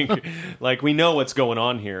 like we know what's going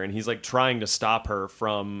on here, and he's trying to stop her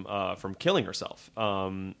from killing herself.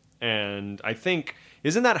 And I think,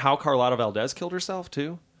 isn't that how Carlotta Valdez killed herself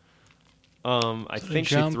too? I think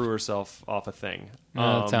she threw herself off a thing.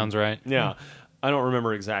 That sounds right. Yeah. I don't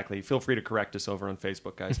remember exactly. Feel free to correct us over on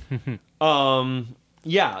Facebook, guys.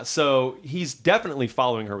 Yeah, so he's definitely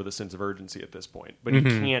following her with a sense of urgency at this point, but he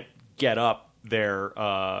can't get up there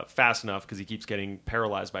fast enough because he keeps getting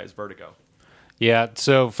paralyzed by his vertigo. Yeah,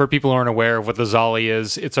 so for people who aren't aware of what the Zolly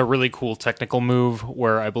is, it's a really cool technical move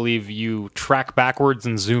where I believe you track backwards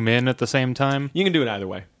and zoom in at the same time. You can do it either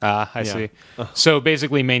way. I see. So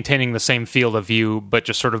basically maintaining the same field of view, but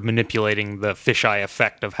just sort of manipulating the fisheye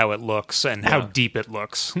effect of how it looks and how deep it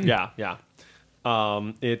looks. Yeah.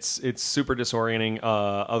 It's super disorienting.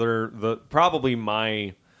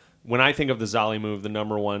 When I think of the Zolly move, the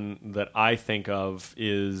number one that I think of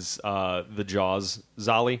is the Jaws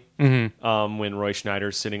Zolly. When Roy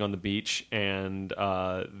Schneider's sitting on the beach, and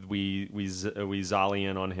we Zolly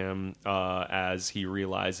in on him as he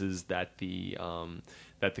realizes that the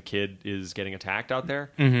kid is getting attacked out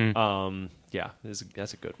there. That's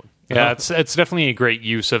a good one. Yeah, it's definitely a great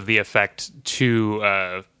use of the effect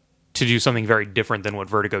to do something very different than what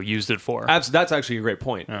Vertigo used it for. That's actually a great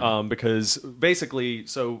point, because basically,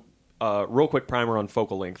 real quick primer on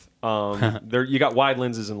focal length. There, you got wide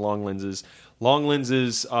lenses and long lenses. Long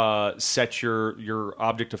lenses set your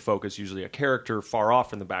object of focus, usually a character, far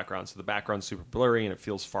off in the background, so the background's super blurry and it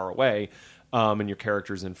feels far away, and your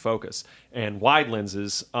character's in focus. And wide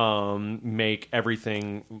lenses make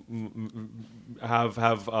everything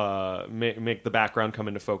make the background come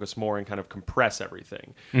into focus more and kind of compress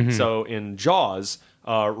everything. So in Jaws,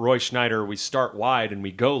 Roy Schneider, we start wide and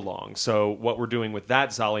we go long. So what we're doing with that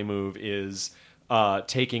Zolly move is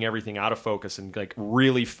taking everything out of focus and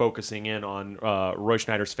really focusing in on Roy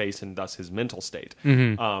Schneider's face and thus his mental state.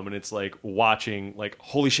 And it's watching,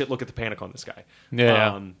 holy shit, look at the panic on this guy.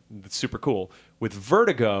 It's super cool. With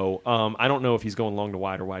Vertigo, I don't know if he's going long to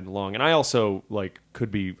wide or wide to long. And I also I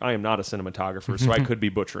am not a cinematographer, so I could be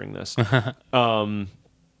butchering this.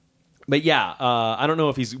 But yeah, I don't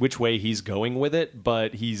know which way he's going with it,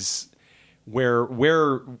 but he's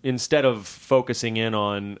where instead of focusing in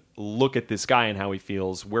on look at this guy and how he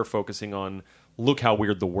feels, we're focusing on look how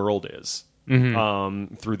weird the world is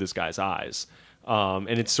through this guy's eyes. And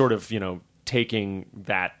it's sort of, taking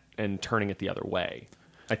that and turning it the other way.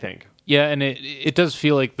 I think. Yeah, and it does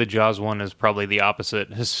feel like the Jaws one is probably the opposite.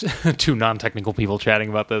 There's two non-technical people chatting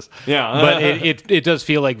about this. Yeah. But it does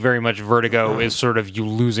feel like very much Vertigo is sort of you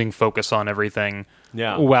losing focus on everything.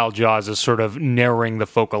 Yeah. While Jaws is sort of narrowing the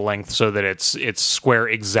focal length so that it's square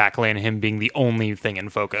exactly and him being the only thing in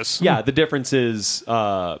focus. Yeah, the difference is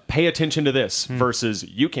pay attention to this versus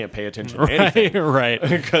you can't pay attention to anything. Right.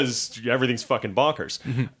 Because everything's fucking bonkers.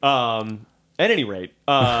 At any rate,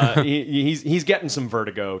 he's getting some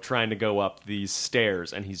vertigo trying to go up these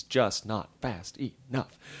stairs, and he's just not fast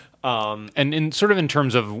enough. And in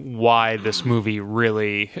terms of why this movie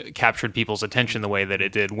really captured people's attention the way that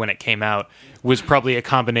it did when it came out was probably a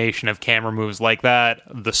combination of camera moves like that,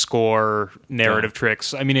 the score, narrative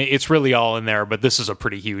tricks. I mean, it's really all in there, but this is a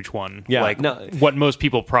pretty huge one. Yeah, what most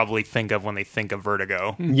people probably think of when they think of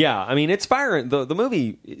Vertigo. Yeah, I mean, it's firing. The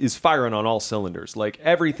movie is firing on all cylinders. Like,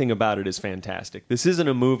 everything about it is fantastic. This isn't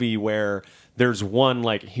a movie where there's one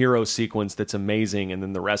like hero sequence that's amazing and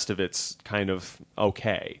then the rest of it's kind of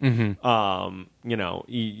okay. You know,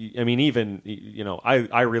 I mean, even, you know,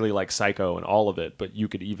 I really like Psycho and all of it, but you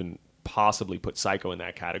could even possibly put Psycho in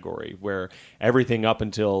that category where everything up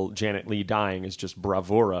until Janet Leigh dying is just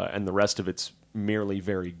bravura and the rest of it's merely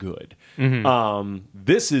very good.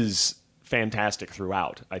 This is fantastic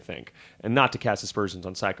throughout, I think, and not to cast aspersions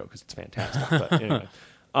on Psycho because it's fantastic, but anyway.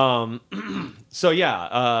 So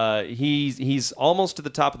yeah, he's almost to the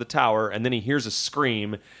top of the tower, and then he hears a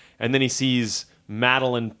scream, and then he sees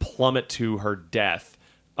Madeline plummet to her death,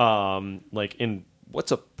 like in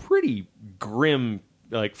what's a pretty grim,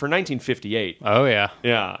 like for 1958. Oh yeah,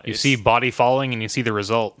 yeah. You see body falling, and you see the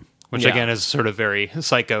result, which Yeah. again is sort of very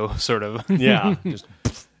Psycho, sort of. Yeah, just,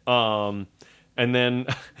 and then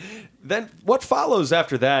what follows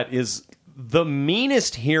after that is the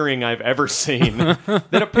meanest hearing I've ever seen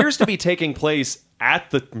that appears to be taking place at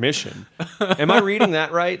the mission. Am I reading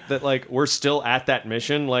that right? That like we're still at that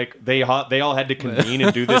mission? Like they all had to convene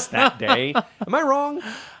and do this that day? Am I wrong?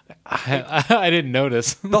 I didn't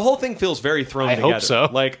notice. The whole thing feels very thrown together. I hope so.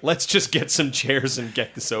 Like, let's just get some chairs and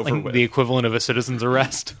get this over with. The equivalent of a citizen's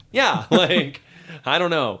arrest. Yeah, like, I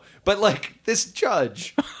don't know. But, like, this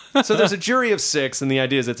judge. So there's a jury of 6, and the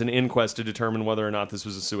idea is it's an inquest to determine whether or not this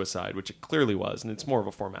was a suicide, which it clearly was, and it's more of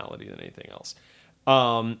a formality than anything else.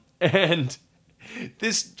 And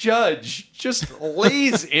this judge just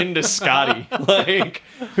lays into Scotty, like,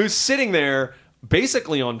 who's sitting there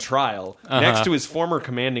basically on trial next to his former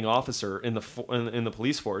commanding officer in the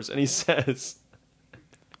police force, and he says...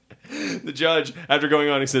 The judge, after going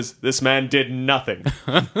on, he says, "This man did nothing,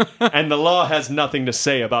 and the law has nothing to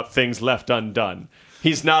say about things left undone.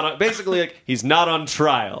 He's not basically like he's not on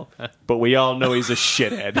trial, but we all know he's a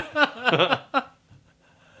shithead."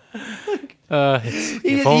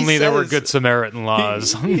 If only there were good Samaritan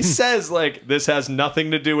laws. He says, like, this has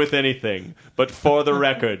nothing to do with anything, but for the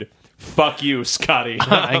record, fuck you, Scotty.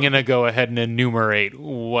 I'm going to go ahead and enumerate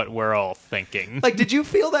what we're all thinking. Like, did you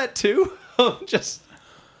feel that too? Just.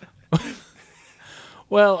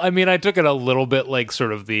 Well, I mean, I took it a little bit like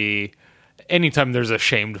sort of anytime there's a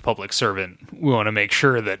shamed public servant, we want to make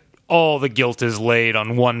sure that all the guilt is laid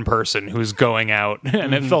on one person who's going out.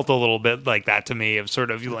 And it felt a little bit like that to me of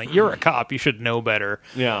sort of like, you're a cop, you should know better.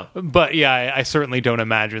 Yeah. But yeah, I certainly don't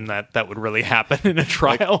imagine that would really happen in a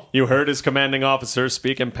trial. Like, you heard his commanding officer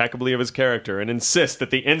speak impeccably of his character and insist that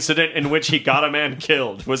the incident in which he got a man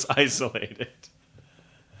killed was isolated.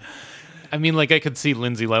 I mean, like, I could see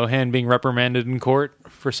Lindsay Lohan being reprimanded in court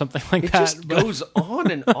for something like that. It just goes on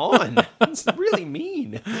and on. It's really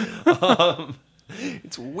mean.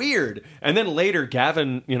 It's weird. And then later,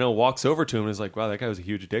 Gavin, walks over to him and is like, "Wow, that guy was a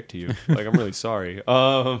huge dick to you. Like, I'm really sorry. It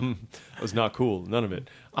was not cool. None of it.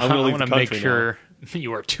 I'm going to leave the country make sure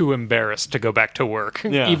you are too embarrassed to go back to work,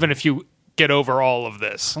 even if you get over all of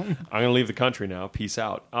this. I'm going to leave the country now. Peace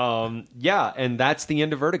out." Yeah, and that's the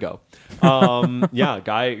end of Vertigo. Madeline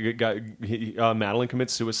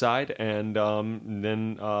commits suicide, and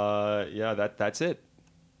then that's it.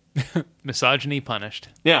 Misogyny punished.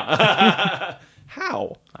 Yeah.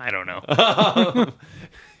 How? I don't know.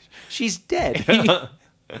 She's dead.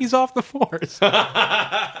 He's off the force.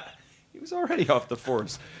 He was already off the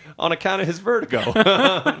force on account of his vertigo.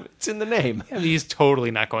 It's in the name. Yeah, he's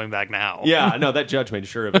totally not going back now. Yeah, no, that judge made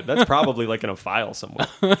sure of it. That's probably like in a file somewhere.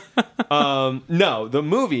 No, the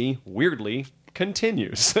movie, weirdly,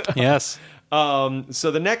 continues. Yes.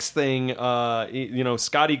 So the next thing,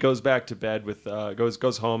 Scotty goes back to bed with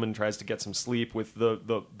goes home and tries to get some sleep with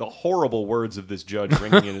the horrible words of this judge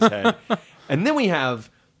ringing in his head, and then we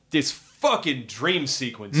have this fucking dream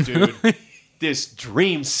sequence, dude. This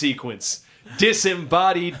dream sequence,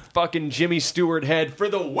 disembodied fucking Jimmy Stewart head for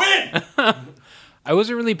the win. I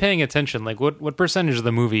wasn't really paying attention. Like, what percentage of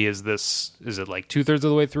the movie is this? Is it like 2/3 of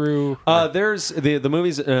the way through? There's the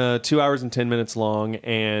movie's 2 hours and 10 minutes long,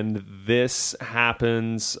 and this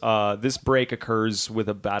happens. This break occurs with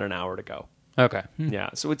about an hour to go. Okay. Yeah,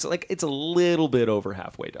 so it's a little bit over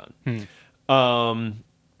halfway done.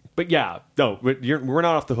 But yeah, no, we're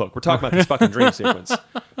not off the hook. We're talking about this fucking dream sequence.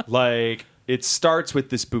 Like, it starts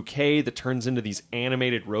with this bouquet that turns into these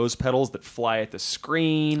animated rose petals that fly at the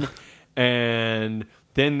screen. And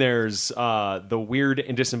then there's the weird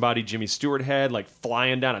and disembodied Jimmy Stewart head, like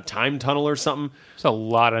flying down a time tunnel or something. There's a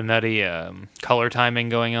lot of nutty color timing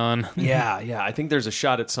going on. Yeah. I think there's a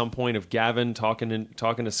shot at some point of Gavin talking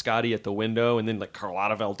to Scotty at the window, and then like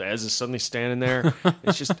Carlotta Valdez is suddenly standing there.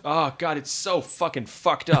 It's just, oh god, it's so fucking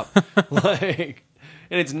fucked up. Like,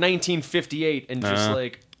 and it's 1958, and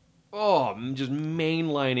just I'm just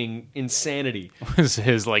mainlining insanity. Was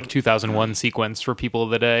his like 2001 sequence for people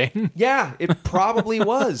of the day? Yeah, it probably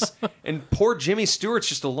was. And poor Jimmy Stewart's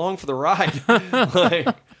just along for the ride.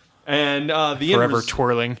 And the forever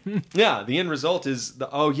twirling. Yeah, the end result is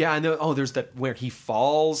I know. Oh, there's that where he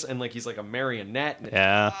falls and like he's like a marionette. And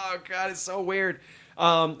oh god, it's so weird.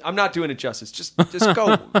 I'm not doing it justice. Just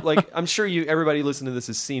go. Like, I'm sure everybody listening to this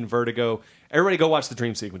has seen Vertigo. Everybody go watch the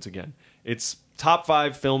dream sequence again. It's top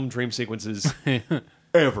 5 film dream sequences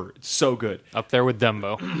ever. It's so good. Up there with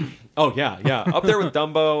Dumbo. Oh yeah. Up there with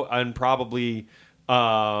Dumbo, and probably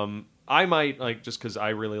I might, like, just because I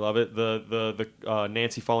really love it, the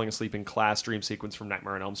Nancy falling asleep in class dream sequence from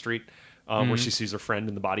Nightmare on Elm Street. Where she sees her friend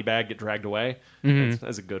in the body bag get dragged away.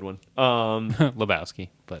 That's a good one. Lebowski,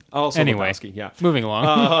 but also anyway, Lebowski, yeah. Moving along.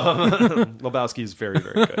 Lebowski is very,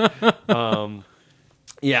 very good.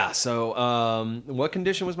 Yeah. So, what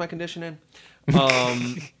condition was my condition in?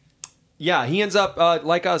 Yeah, he ends up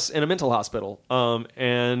like us in a mental hospital,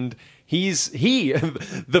 and the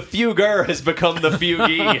fuguer has become the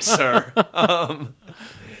fugee, sir.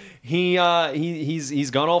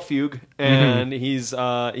 He's gone all fugue, and he's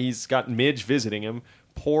got Midge visiting him.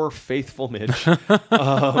 Poor faithful Midge.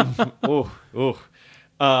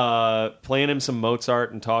 Playing him some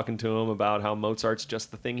Mozart and talking to him about how Mozart's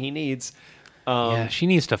just the thing he needs. Yeah, she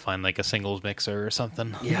needs to find like a singles mixer or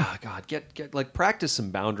something. Yeah, God, get like practice some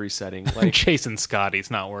boundary setting. Like chasing Scotty's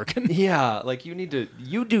not working. Yeah, like you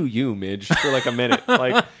do you, Midge, for like a minute.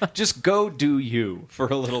 Like, just go do you for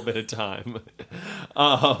a little bit of time.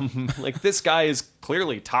 Like, this guy is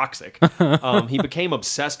clearly toxic. He became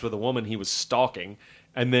obsessed with a woman he was stalking,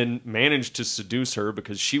 and then managed to seduce her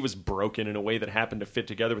because she was broken in a way that happened to fit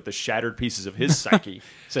together with the shattered pieces of his psyche.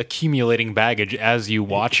 It's accumulating baggage as you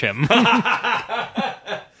watch him.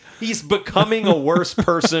 He's becoming a worse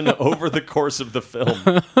person over the course of the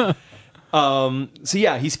film. So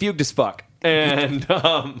yeah, he's fugued as fuck. And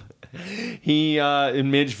and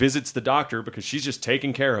Midge visits the doctor because she's just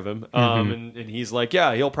taking care of him. And he's like,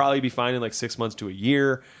 yeah, he'll probably be fine in like 6 months to a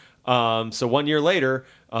year. So 1 year later,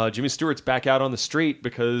 Jimmy Stewart's back out on the street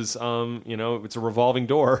because, it's a revolving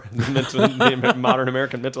door in the modern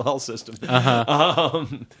American mental health system.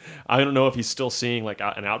 I don't know if he's still seeing like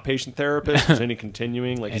an outpatient therapist. Is any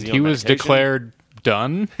continuing? Like, and he was declared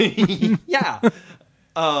done. Yeah.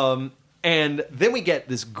 And then we get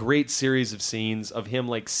this great series of scenes of him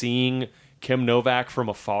like seeing Kim Novak from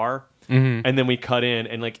afar, and then we cut in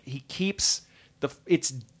and like he keeps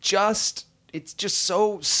it's just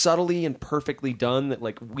so subtly and perfectly done that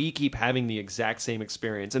like we keep having the exact same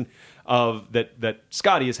experience and of that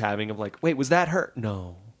Scotty is having of like, wait, was that her?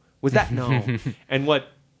 No. Was that? No. And what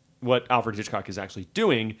Alfred Hitchcock is actually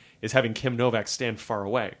doing is having Kim Novak stand far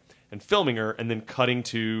away and filming her and then cutting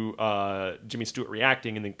to Jimmy Stewart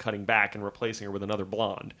reacting and then cutting back and replacing her with another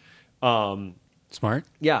blonde. Smart.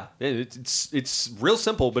 Yeah. It's real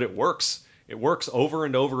simple, but it works. It works over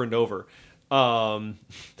and over and over.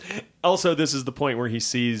 Also, this is the point where he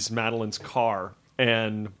sees Madeline's car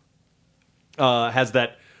and has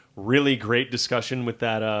that really great discussion with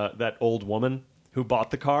that old woman who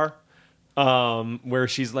bought the car, where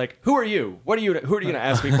she's like, "Who are you? Who are you going to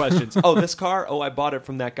ask me questions? Oh, this car? Oh, I bought it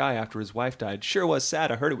from that guy after his wife died. Sure was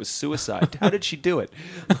sad. I heard it was suicide. How did she do it?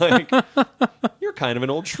 Like, you're kind of an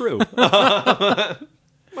old shrew."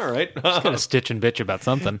 All right. Just gonna stitch and bitch about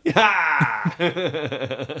something. Yeah.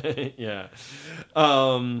 Yeah.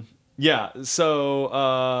 Yeah.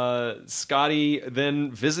 So Scotty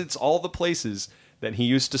then visits all the places that he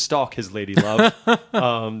used to stalk his lady love.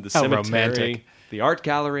 The cemetery, romantic. The art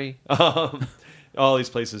gallery, all these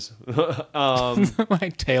places.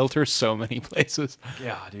 I tailed her so many places.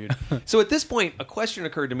 Yeah, dude. So at this point, a question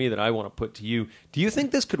occurred to me that I want to put to you. Do you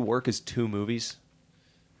think this could work as 2 movies?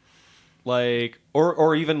 Like,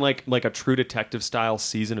 or even like a True Detective style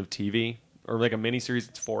season of TV or like a miniseries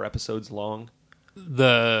that's 4 episodes long.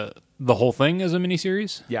 The whole thing is a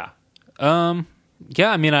miniseries? Yeah.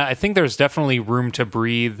 Yeah, I mean, I think there's definitely room to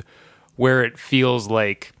breathe where it feels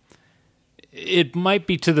like it might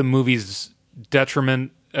be to the movie's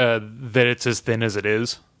detriment that it's as thin as it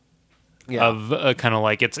is. Yeah. Of kind of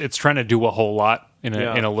like it's trying to do a whole lot in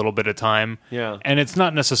a little bit of time. Yeah. And it's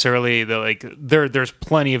not necessarily the like there's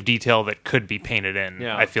plenty of detail that could be painted in.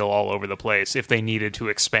 Yeah. I feel all over the place if they needed to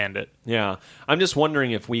expand it. Yeah. I'm just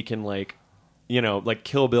wondering if we can like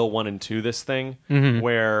Kill Bill 1 and 2 this thing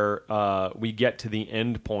where we get to the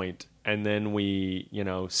end point and then we,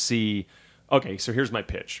 see, okay, so here's my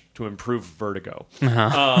pitch to improve vertigo.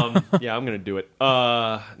 I'm going to do it.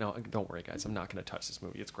 No, don't worry, guys. I'm not going to touch this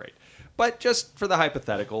movie. It's great. But just for the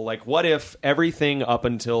hypothetical, like what if everything up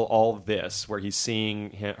until all this, where he's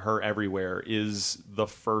seeing her everywhere, is the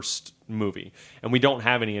first movie, and we don't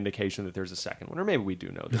have any indication that there's a second one, or maybe we do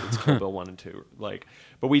know that it's Kill Bill 1 and 2. Like,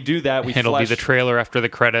 but we do that. It'll be the trailer after the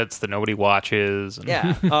credits that nobody watches. And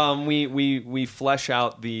Yeah, we flesh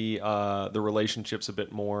out the relationships a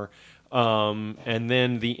bit more. And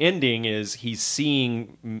then the ending is he's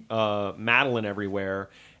seeing Madeline everywhere,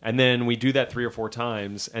 and then we do that 3 or 4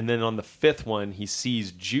 times, and then on the 5th one he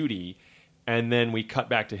sees Judy, and then we cut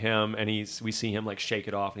back to him, and we see him like shake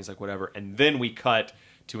it off, and he's like whatever, and then we cut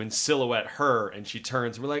to in silhouette her, and she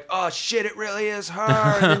turns, and we're like, oh shit, it really is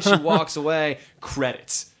her, and then she walks away.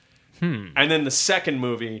 Credits. And then the second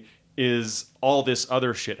movie is all this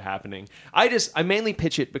other shit happening. I mainly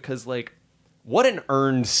pitch it because like, what an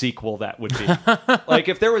earned sequel that would be. Like,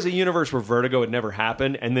 if there was a universe where Vertigo had never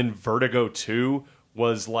happened, and then Vertigo 2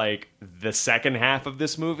 was, like, the second half of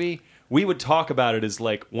this movie, we would talk about it as,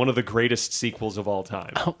 like, one of the greatest sequels of all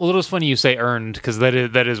time. Well, it was funny you say earned, because that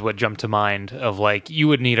is what jumped to mind, of, like, you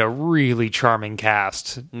would need a really charming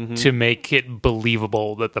cast to make it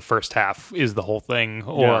believable that the first half is the whole thing,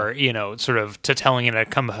 or, sort of to tell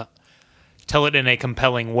it in a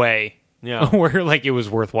compelling way. Yeah. Where, like, it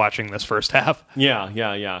was worth watching this first half.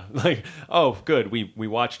 Yeah. Like, oh, good. We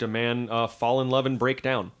watched a man fall in love and break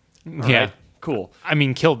down. All right, cool. I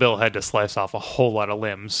mean, Kill Bill had to slice off a whole lot of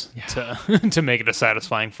limbs to make it a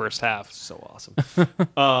satisfying first half. So awesome.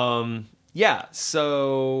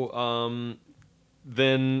 So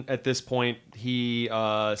then at this point, he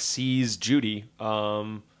sees Judy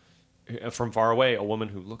from far away, a woman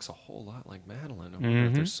who looks a whole lot like Madeline. I wonder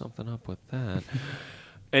if there's something up with that.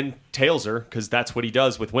 And tails her, because that's what he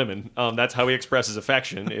does with women. That's how he expresses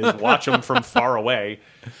affection, is watch them from far away.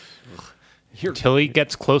 Till he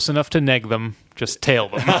gets close enough to neg them, just tail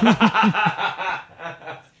them.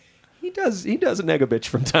 He does a neg a bitch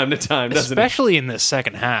from time to time, doesn't Especially in this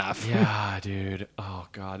second half. Yeah, dude. Oh,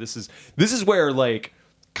 God. This is where, like,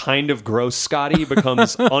 kind of gross Scotty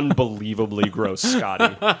becomes unbelievably gross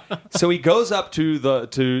Scotty. So he goes up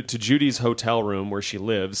to Judy's hotel room where she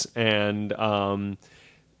lives and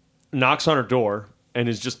knocks on her door and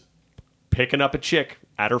is just picking up a chick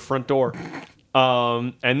at her front door.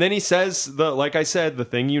 And then he says, like I said, the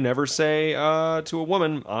thing you never say to a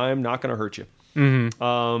woman, I'm not going to hurt you.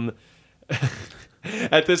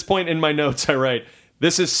 At this point in my notes, I write,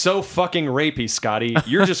 this is so fucking rapey, Scotty.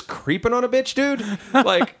 You're just creeping on a bitch, dude?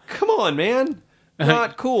 Like, come on, man.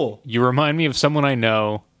 Not cool. You remind me of someone I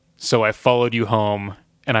know, so I followed you home,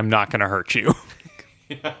 and I'm not going to hurt you.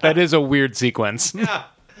 That is a weird sequence. Yeah.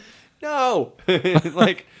 No.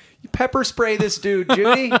 Like, you pepper spray this dude,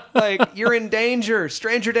 Judy. Like, you're in danger.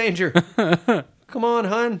 Stranger danger. Come on,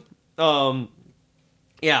 hun.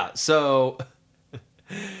 So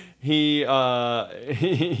he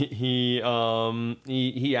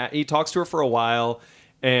talks to her for a while,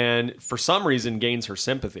 and for some reason gains her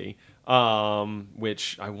sympathy.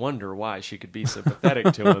 Which I wonder why she could be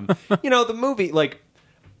sympathetic to him. The movie, like,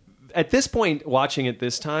 at this point, watching it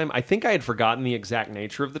this time, I think I had forgotten the exact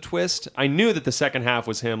nature of the twist. I knew that the second half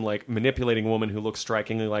was him, like, manipulating a woman who looks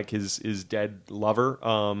strikingly like his dead lover.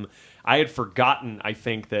 I had forgotten, I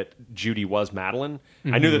think, that Judy was Madeline.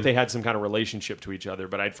 I knew that they had some kind of relationship to each other,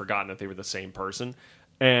 but I'd forgotten that they were the same person.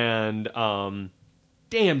 And,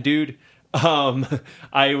 damn, dude.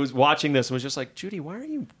 I was watching this and was just like, Judy, why are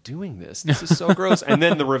you doing this? This is so gross. And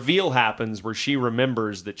then the reveal happens where she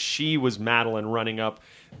remembers that she was Madeline running up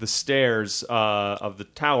the stairs of the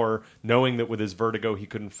tower, knowing that with his vertigo he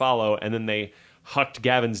couldn't follow. And then they hucked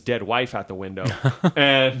Gavin's dead wife out the window.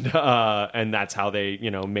 And that's how they,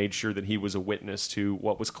 made sure that he was a witness to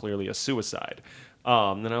what was clearly a suicide.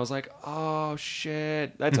 And I was like, oh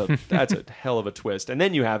shit, that's a hell of a twist. And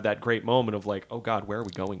then you have that great moment of like, oh God, where are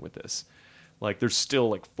we going with this? Like, there's still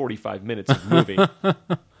like 45 minutes of movie.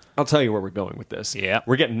 I'll tell you where we're going with this. Yeah.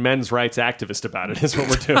 We're getting men's rights activist about it, is what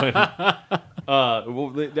we're doing.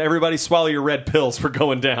 Everybody swallow your red pills. We're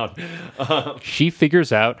going down. She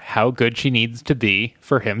figures out how good she needs to be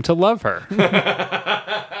for him to love her.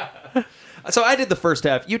 So I did the first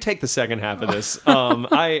half. You take the second half of this.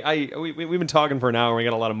 We've been talking for an hour. We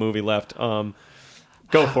got a lot of movie left.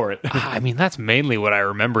 Go for it. I mean, that's mainly what I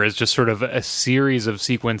remember is just sort of a series of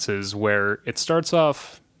sequences where it starts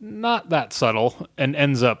off not that subtle and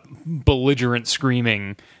ends up belligerent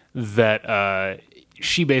screaming that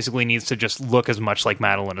she basically needs to just look as much like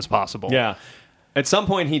Madeline as possible. Yeah. At some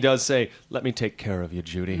point, he does say, "Let me take care of you,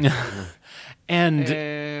 Judy." And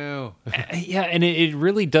Ew. yeah, and it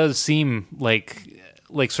really does seem like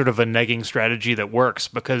sort of a negging strategy that works,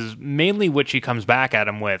 because mainly what she comes back at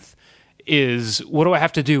him with is, what do I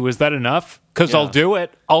have to do? Is that enough? Because Yeah.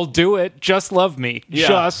 I'll do it. Just love me. Yeah.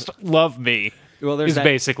 Just love me. Well, there's is that-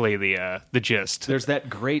 basically the gist. There's that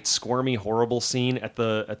great squirmy, horrible scene at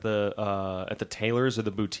the tailor's or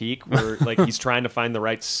the boutique where like he's trying to find the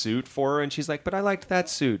right suit for her, and she's like, "But I liked that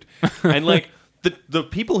suit," and like the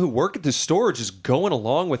people who work at the store are just going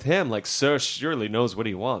along with him, like, "Sir surely knows what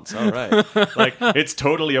he wants. All right, like it's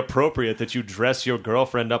totally appropriate that you dress your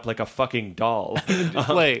girlfriend up like a fucking doll."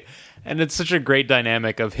 And it's such a great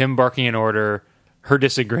dynamic of him barking an order, her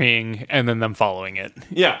disagreeing, and then them following it.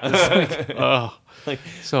 Yeah. Oh, Like,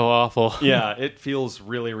 so awful. yeah, it feels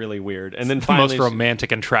really, really weird. And then The finally, most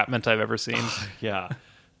romantic entrapment I've ever seen. yeah,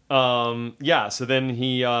 so then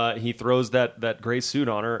he throws that gray suit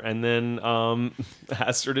on her, and then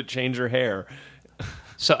asks her to change her hair.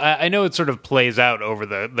 So I know it sort of plays out over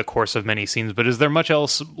the course of many scenes, but is there much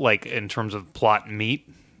else, like, in terms of plot meat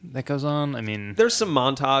that goes on? I mean, There's some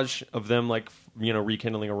montage of them, like,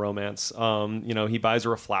 rekindling a romance. He buys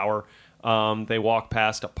her a flower. They walk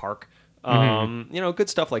past a park. Good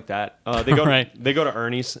stuff like that. They go Right. they go to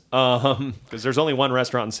Ernie's because there's only one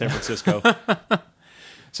restaurant in San Francisco.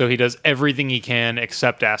 so he does everything he can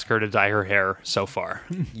except ask her to dye her hair so far.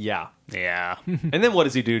 Yeah. Yeah. And then what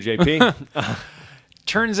does he do, JP?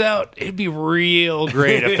 Turns out it'd be real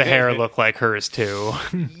great if the hair looked like hers too.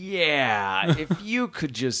 Yeah, if you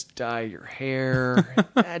could just dye your hair,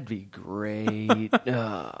 that'd be great.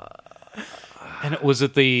 And was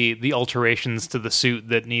it the alterations to the suit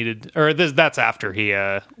that needed, or that's after he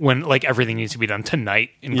when like everything needs to be done tonight,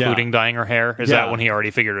 including dyeing her hair? Is that when he already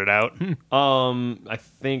figured it out? I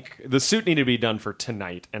think the suit needed to be done for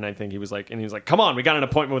tonight, and I think he was like, "Come on, we got an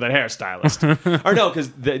appointment with that hairstylist." Or no,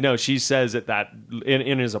 because she says that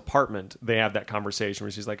in his apartment they have that conversation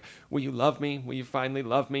where she's like, "Will you love me? Will you finally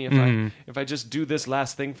love me if I just do this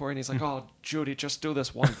last thing for you?" And he's like, "Oh, Judy, just do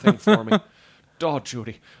this one thing for me." Oh,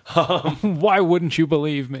 Judy. Why wouldn't you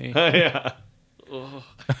believe me? Yeah. Ugh,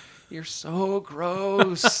 you're so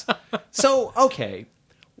gross. So, okay.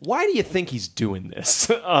 Why do you think he's doing this?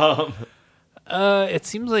 It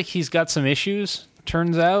seems like he's got some issues.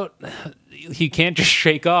 Turns out he can't just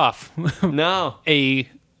shake off No. a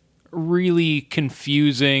really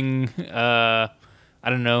confusing,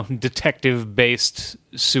 detective-based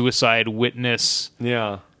suicide witness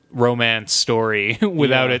Yeah. romance story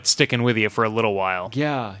without Yeah. it sticking with you for a little while.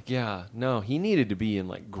 Yeah. No, he needed to be in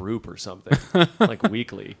like group or something, like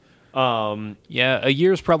weekly. Yeah, a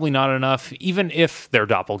year's probably not enough, even if their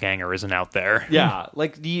doppelganger isn't out there. Yeah.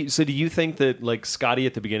 Like, do you think that like Scotty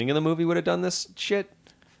at the beginning of the movie would have done this shit?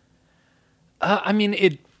 I mean,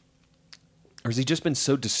 Or has he just been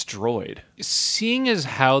so destroyed? seeing as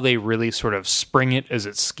how they really sort of spring it as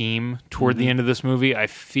its scheme toward the end of this movie, I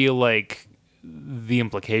feel like the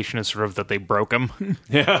implication is sort of that they broke him,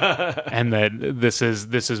 and that this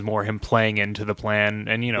is more him playing into the plan,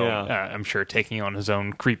 and I'm sure taking on his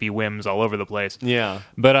own creepy whims all over the place. Yeah.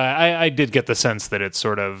 But I did get the sense that it's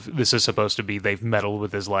sort of, this is supposed to be they've meddled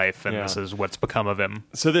with his life, and this is what's become of him.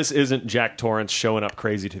 So this isn't Jack Torrance showing up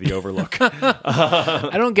crazy to the Overlook.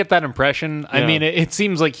 I don't get that impression. I Yeah. mean, it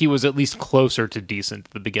seems like he was at least closer to decent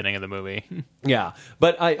at the beginning of the movie. Yeah,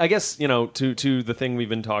 but I guess to the thing we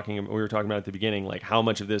were talking about at the beginning, like how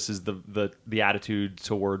much of this is the attitude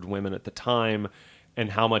toward women at the time, and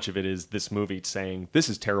how much of it is this movie saying this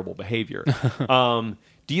is terrible behavior.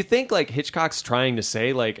 Do you think like Hitchcock's trying to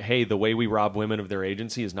say like, hey, the way we rob women of their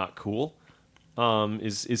agency is not cool?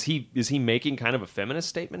 Is he making kind of a feminist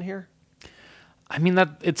statement here? I mean, that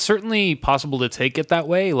it's certainly possible to take it that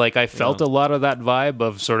way. Like, I felt a lot of that vibe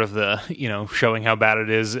of sort of the, showing how bad it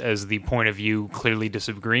is as the point of view clearly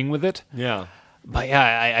disagreeing with it. Yeah. But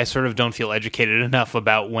yeah, I sort of don't feel educated enough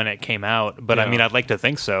about when it came out. But I Yeah. mean, I'd like to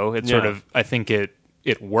think so. It's Yeah. sort of, I think it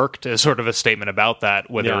it worked as sort of a statement about that,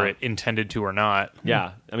 whether Yeah. it intended to or not.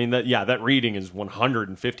 Yeah, I mean that reading is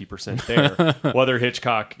 150% there. Whether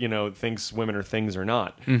Hitchcock, thinks women are things or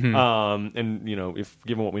not, and if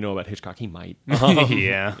given what we know about Hitchcock, he might.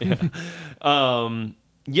 Yeah.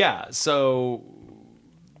 Yeah. So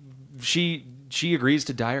she agrees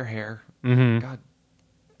to dye her hair. God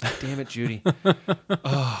damn it, Judy.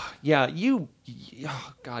 Oh, yeah,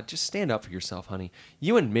 oh, God, just stand up for yourself, honey.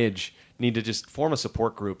 You and Midge need to just form a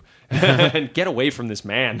support group and get away from this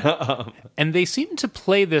man. And they seem to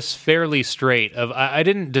play this fairly straight. I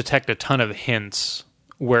didn't detect a ton of hints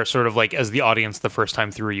where sort of like as the audience the first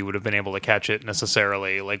time through you would have been able to catch it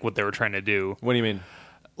necessarily, like what they were trying to do. What do you mean?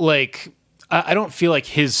 Like, I don't feel like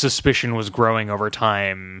his suspicion was growing over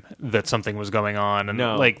time that something was going on. And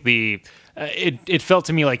No. like it felt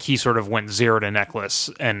to me like he sort of went zero to necklace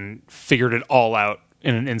and figured it all out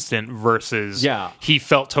in an instant versus he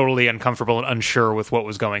felt totally uncomfortable and unsure with what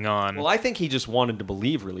was going on. Well, I think he just wanted to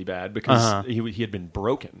believe really bad because he had been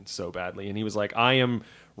broken so badly, and he was like, I am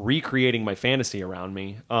recreating my fantasy around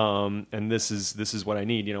me, and this is what I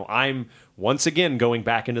need. I'm once again going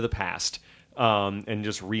back into the past and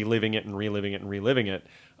just reliving it and reliving it and reliving it.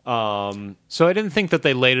 So I didn't think that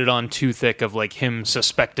they laid it on too thick of like him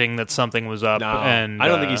suspecting that something was up. No, And I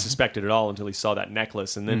don't think he suspected at all until he saw that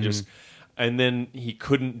necklace, and then and then he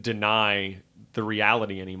couldn't deny the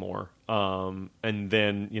reality anymore. And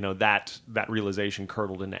then that realization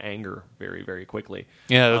curdled into anger very, very quickly.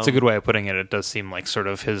 Yeah, that's a good way of putting it. It does seem like sort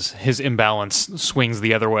of his imbalance swings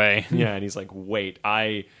the other way. Yeah, and he's like, wait,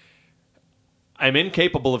 I'm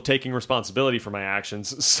incapable of taking responsibility for my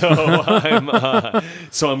actions, so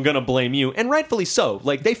I'm gonna blame you, and rightfully so.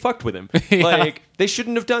 Like, they fucked with him. Yeah. Like, they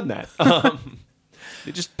shouldn't have done that.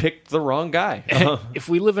 They just picked the wrong guy. If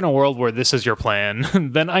we live in a world where this is your plan,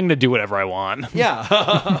 then I'm going to do whatever I want.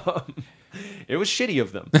 Yeah. It was shitty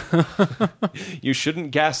of them. You shouldn't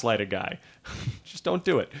gaslight a guy. Just don't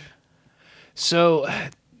do it. So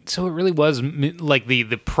it really was like the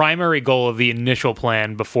primary goal of the initial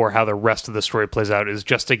plan before how the rest of the story plays out is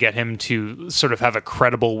just to get him to sort of have a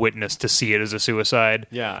credible witness to see it as a suicide.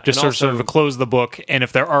 Yeah, Just and sort also- of close the book, and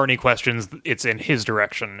if there are any questions, it's in his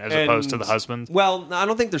direction as opposed to the husband. Well, I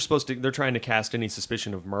don't think they're trying to cast any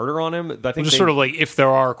suspicion of murder on him. I think Just sort of like, if there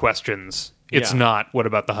are questions, it's Yeah. not what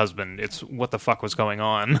about the husband, it's what the fuck was going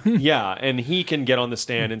on. Yeah, and he can get on the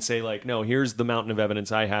stand and say, like, no, here's the mountain of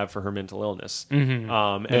evidence I have for her mental illness. And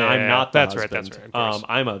I'm not the That's right, husband. that's right, of course.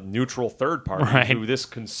 I'm a neutral third party Right. who this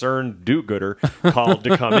concerned do-gooder called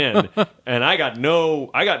to come in. And I got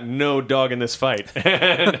no dog in this fight.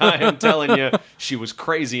 And I am telling you, she was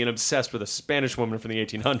crazy and obsessed with a Spanish woman from the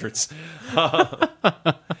 1800s.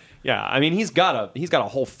 Yeah, I mean, he's got a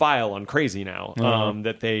whole file on crazy now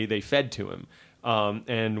that they fed to him.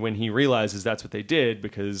 And when he realizes that's what they did,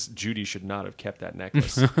 because Judy should not have kept that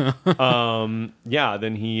necklace, then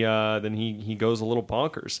he goes a little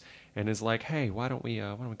bonkers and is like, "Hey, why don't we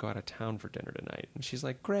go out of town for dinner tonight?" And she's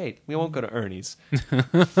like, "Great, we won't go to Ernie's."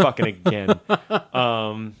 Fucking again,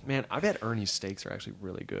 man. I bet Ernie's steaks are actually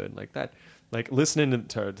really good. Like that. Like listening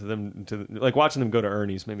to them, like watching them go to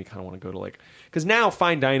Ernie's made me kind of want to go to, like, because now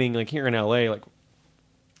fine dining, like here in LA, like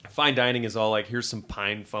fine dining is all like, here's some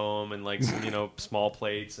pine foam and like some small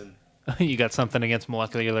plates and You got something against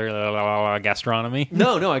molecular gastronomy?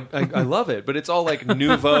 no, I love it, but it's all like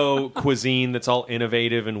nouveau cuisine that's all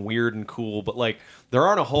innovative and weird and cool. But like, there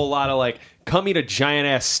aren't a whole lot of like, come eat a giant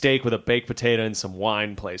ass steak with a baked potato and some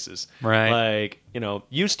wine places. Right. Like,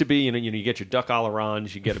 used to be, you get your duck à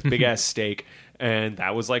l'orange, you get a big ass steak, and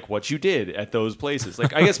that was like what you did at those places.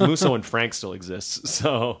 Like, I guess Musso and Frank still exists,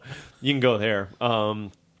 so you can go there.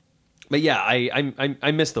 But yeah,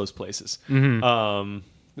 I miss those places.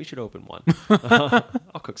 We should open one.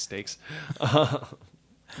 I'll cook steaks.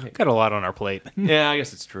 Got a lot on our plate. Yeah, I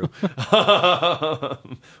guess it's true.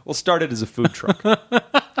 We'll start it as a food truck.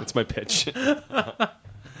 That's my pitch.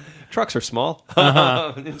 Trucks are small.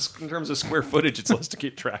 In terms of square footage, it's less to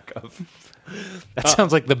keep track of. That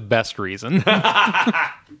sounds like the best reason.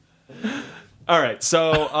 All right,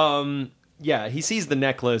 so yeah, he sees the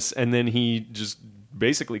necklace, and then he just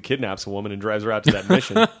basically kidnaps a woman and drives her out to that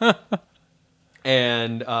mission.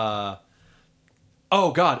 And I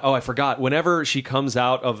forgot. Whenever she comes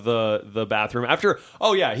out of the bathroom after,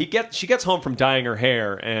 she gets home from dyeing her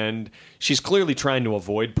hair, and she's clearly trying to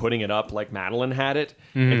avoid putting it up like Madeline had it.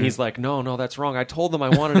 And he's like, no, that's wrong. I told them I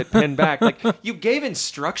wanted it pinned back. Like, you gave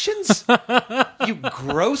instructions? You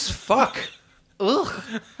gross fuck. ugh,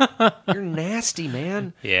 you're nasty,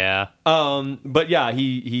 man. Yeah. But yeah,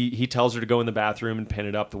 he tells her to go in the bathroom and pin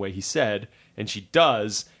it up the way he said, and she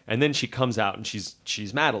does. And then she comes out and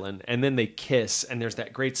she's Madeline, and then they kiss, and there's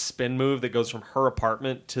that great spin move that goes from her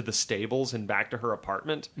apartment to the stables and back to her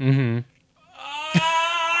apartment. Mm-hmm.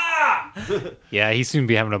 Yeah, he seemed to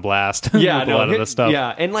be having a blast. Yeah, with a lot of this stuff.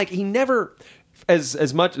 Yeah, and like he never,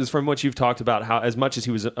 as much as from what you've talked about, how as much as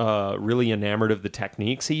he was really enamored of the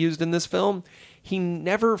techniques he used in this film, it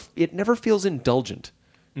never feels indulgent.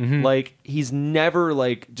 Mm-hmm. Like he's never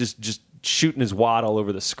like just shooting his wad all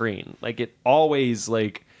over the screen. Like it always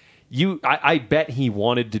like I bet he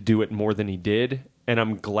wanted to do it more than he did, and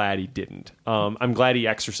I'm glad he didn't. I'm glad he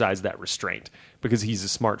exercised that restraint because he's a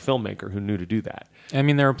smart filmmaker who knew to do that. I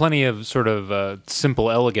mean, there are plenty of sort of simple,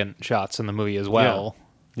 elegant shots in the movie as well.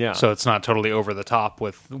 Yeah. So it's not totally over the top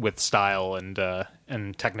with style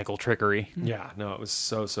and technical trickery. Yeah, no, it was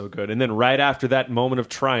so good. And then right after that moment of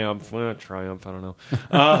triumph, I don't know.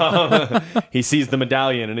 He sees the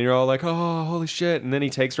medallion, and you're all like, "Oh, holy shit!" And then he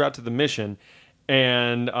takes her out to the mission,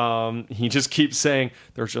 and he just keeps saying,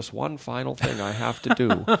 "There's just one final thing I have to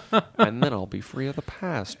do, and then I'll be free of the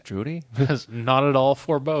past, Judy." It's not at all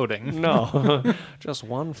foreboding. No, just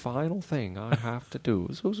one final thing I have to do.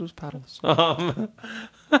 Zuzu's pedals.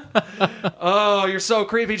 Oh, you're so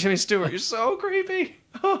creepy, Jimmy Stewart. You're so creepy.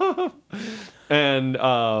 And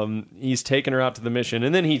he's taking her out to the mission,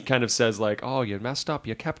 and then he kind of says like, "Oh, you messed up.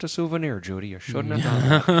 You kept a souvenir, Judy. You shouldn't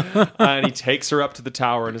have done that." And he takes her up to the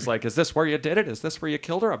tower and is like, "Is this where you did it? Is this where you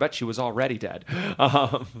killed her? I bet she was already dead.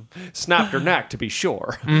 Snapped her neck, to be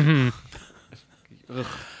sure." Mm-hmm. Ugh.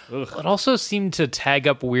 It also seemed to tag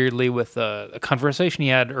up weirdly with a conversation he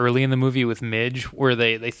had early in the movie with Midge, where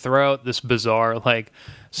they throw out this bizarre, like,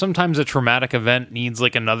 sometimes a traumatic event needs,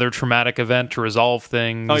 like, another traumatic event to resolve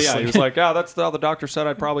things. Oh, yeah, he was like, that's how the doctor said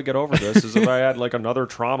I'd probably get over this, is if I had, like, another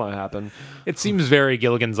trauma happen. It seems very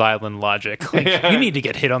Gilligan's Island logic. Like, you need to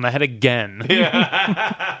get hit on the head again.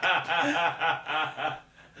 Yeah.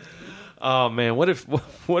 Oh man, what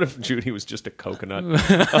if Judy was just a coconut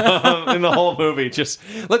in the whole movie? Just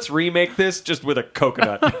let's remake this just with a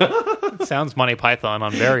coconut. Sounds Monty Python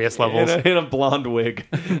on various levels. In a blonde wig,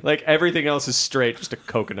 like everything else is straight, just a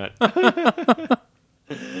coconut. That'd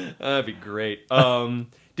be great.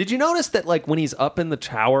 Did you notice that like when he's up in the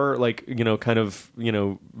tower, like kind of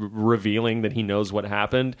revealing that he knows what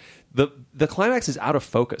happened, the climax is out of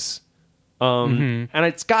focus. And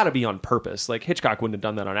it's got to be on purpose. Like Hitchcock wouldn't have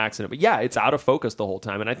done that on accident. But yeah, it's out of focus the whole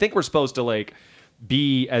time. And I think we're supposed to like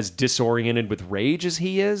be as disoriented with rage as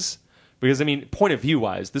he is. Because I mean, point of view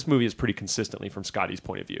wise, this movie is pretty consistently from Scotty's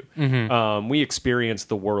point of view. Mm-hmm. We experience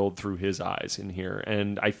the world through his eyes in here,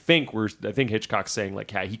 and I think Hitchcock's saying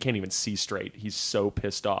like, yeah, he can't even see straight. He's so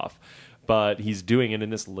pissed off, but he's doing it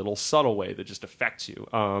in this little subtle way that just affects you.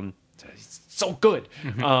 It's so good.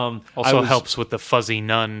 Mm-hmm. Also helps with the fuzzy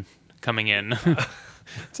nun coming in.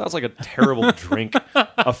 Sounds like a terrible drink.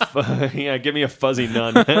 Yeah, give me a fuzzy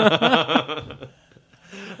nun.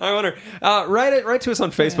 I wonder. Write to us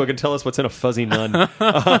on Facebook and tell us what's in a fuzzy nun.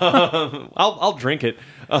 I'll drink it.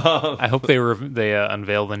 I hope they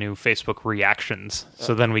unveil the new Facebook reactions,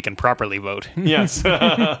 so then we can properly vote. Yes,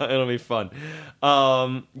 it'll be fun.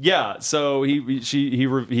 Yeah. So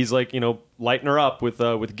he's like lighting her up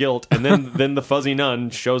with guilt, and then the fuzzy nun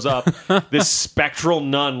shows up. This spectral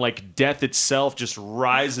nun, like death itself, just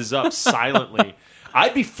rises up silently.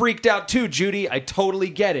 I'd be freaked out too, Judy. I totally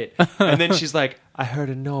get it. And then she's like, I heard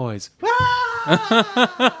a noise.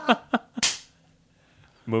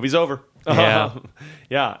 Movie's over. Yeah.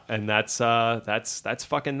 Yeah, and that's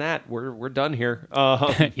fucking that. We're done here.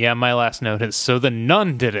 Yeah, my last note is, so the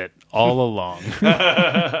nun did it all along.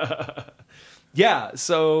 Yeah,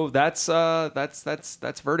 so that's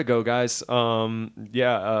Vertigo, guys. I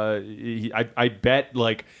bet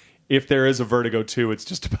like if there is a Vertigo 2, it's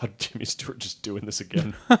just about Jimmy Stewart just doing this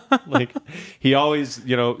again. Like he always,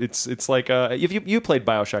 it's like if you played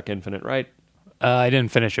BioShock Infinite, right? I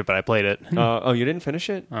didn't finish it, but I played it. Oh, you didn't finish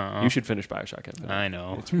it? Uh-uh. You should finish BioShock Infinite. I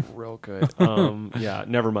know. It's real good. Yeah,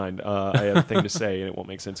 never mind. I have a thing to say, and it won't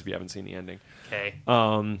make sense if you haven't seen the ending. Okay.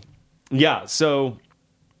 Yeah, so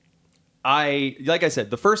like I said,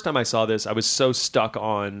 the first time I saw this, I was so stuck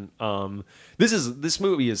on this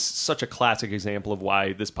movie is such a classic example of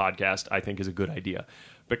why this podcast I think is a good idea.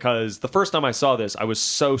 Because the first time I saw this, I was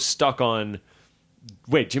so stuck on,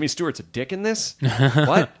 wait, Jimmy Stewart's a dick in this?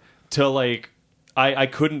 What? To like I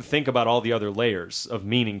couldn't think about all the other layers of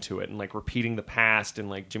meaning to it, and like repeating the past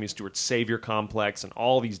and like Jimmy Stewart's savior complex and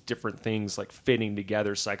all these different things like fitting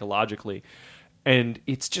together psychologically. And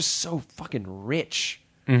it's just so fucking rich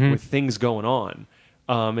with things going on.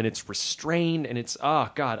 and it's restrained, and it's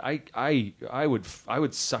God, I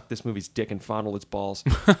would suck this movie's dick and fondle its balls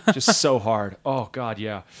just so hard. Oh God,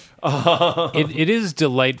 yeah. It is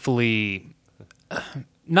delightfully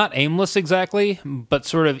not aimless exactly, but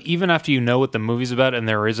sort of even after you know what the movie's about and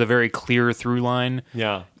there is a very clear through line,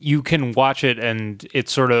 Yeah. you can watch it and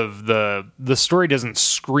it's sort of the story doesn't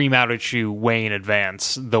scream out at you way in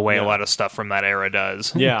advance the way a lot of stuff from that era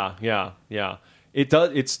does. Yeah. It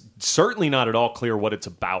does. It's certainly not at all clear what it's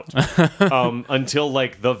about until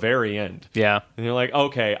like the very end. Yeah. And you're like,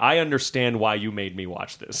 okay, I understand why you made me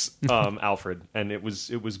watch this, Alfred, and it was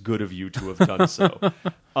good of you to have done so.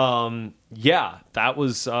 Yeah, that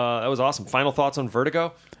was awesome. Final thoughts on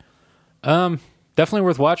Vertigo? Definitely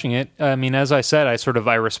worth watching it. I mean, as I said,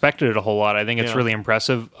 I respected it a whole lot. I think it's really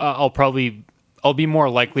impressive. I'll be more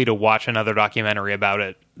likely to watch another documentary about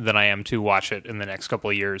it than I am to watch it in the next couple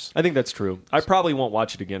of years. I think that's true. I probably won't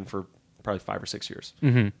watch it again for probably 5 or 6 years.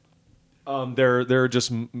 Mm-hmm. There are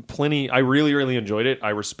just plenty. I really, really enjoyed it. I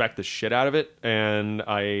respect the shit out of it, and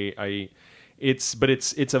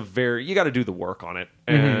it's a very, you got to do the work on it.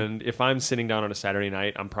 And if I'm sitting down on a Saturday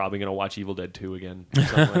night, I'm probably going to watch Evil Dead 2 again, or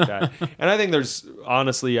something like that. And I think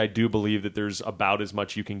I do believe that there's about as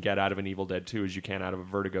much you can get out of an Evil Dead 2 as you can out of a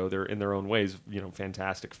Vertigo. They're in their own ways,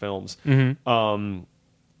 fantastic films.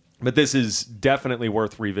 But this is definitely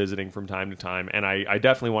worth revisiting from time to time. And I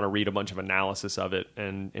definitely want to read a bunch of analysis of it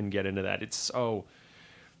and get into that. It's a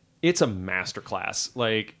masterclass.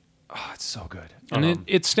 Like, it's so good. And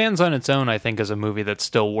it stands on its own, I think, as a movie that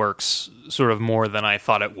still works sort of more than I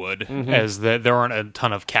thought it would, as there aren't a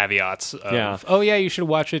ton of caveats of, oh, yeah, you should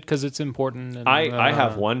watch it because it's important. And, I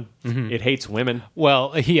have one. It hates women.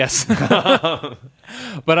 Well, yes.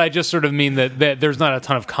 But I just sort of mean that there's not a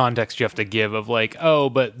ton of context you have to give of like, oh,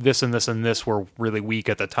 but this and this and this were really weak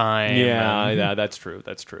at the time. Yeah, that's true.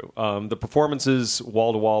 That's true. The performances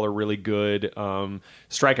wall to wall are really good.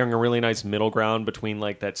 Striking a really nice middle ground between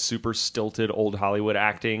like that super stilted old Hollywood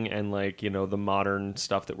acting and like the modern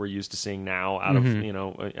stuff that we're used to seeing now out of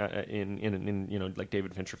in like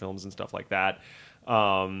David Fincher films and stuff like that.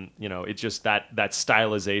 It's just that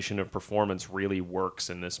stylization of performance really works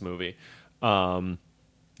in this movie.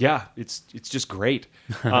 Yeah, it's just great.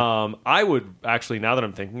 I would actually, now that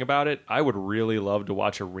I'm thinking about it, I would really love to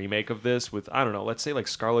watch a remake of this with, I don't know, let's say like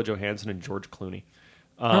Scarlett Johansson and George Clooney.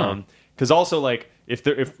 Because also, like,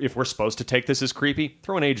 if we're supposed to take this as creepy,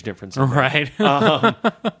 throw an age difference in there. Right.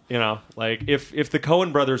 Like if the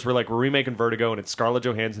Coen brothers were like, we're remaking Vertigo and it's Scarlett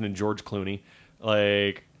Johansson and George Clooney,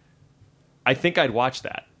 like, I think I'd watch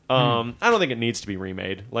that. I don't think it needs to be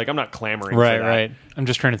remade. Like, I'm not clamoring for that. Right. I'm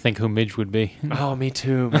just trying to think who Midge would be. Oh, me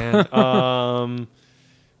too, man.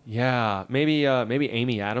 Yeah, maybe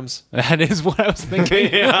Amy Adams. That is what I was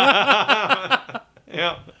thinking. Yeah.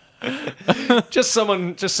 Just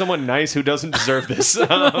someone nice who doesn't deserve this.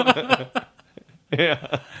 Yeah.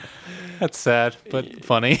 That's sad, but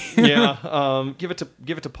funny. Yeah. Give it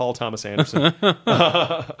to Paul Thomas Anderson.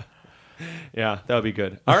 Yeah, that would be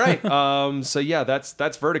good. All right. So yeah,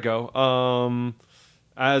 that's Vertigo.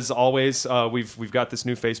 As always, we've got this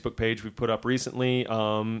new Facebook page we've put up recently.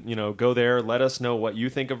 Go there. Let us know what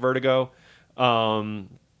you think of Vertigo.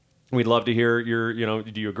 We'd love to hear your,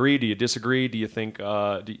 do you agree? Do you disagree? Do you think,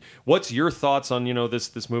 what's your thoughts on,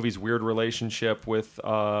 this movie's weird relationship with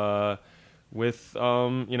women?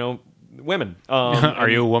 Are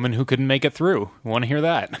you a woman who couldn't make it through? Want to hear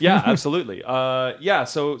that? Yeah, absolutely.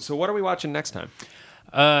 So what are we watching next time?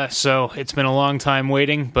 So it's been a long time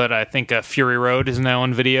waiting, but I think Fury Road is now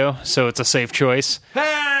on video, so it's a safe choice.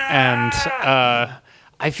 And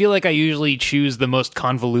I feel like I usually choose the most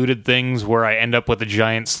convoluted things where I end up with a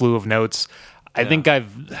giant slew of notes. I think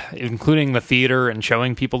including the theater and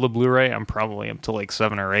showing people the Blu-ray, I'm probably up to like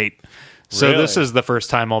 7 or 8. So Really? This is the first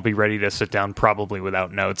time I'll be ready to sit down probably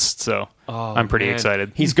without notes, so I'm pretty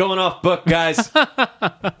excited. He's going off book, guys.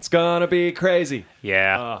 It's gonna be crazy.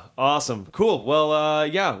 Yeah. Awesome. Cool. Well,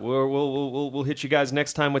 we'll hit you guys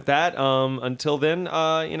next time with that. Until then,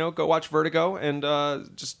 go watch Vertigo and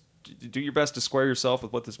just do your best to square yourself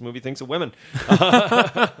with what this movie thinks of women. All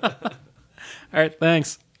right,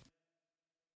 thanks.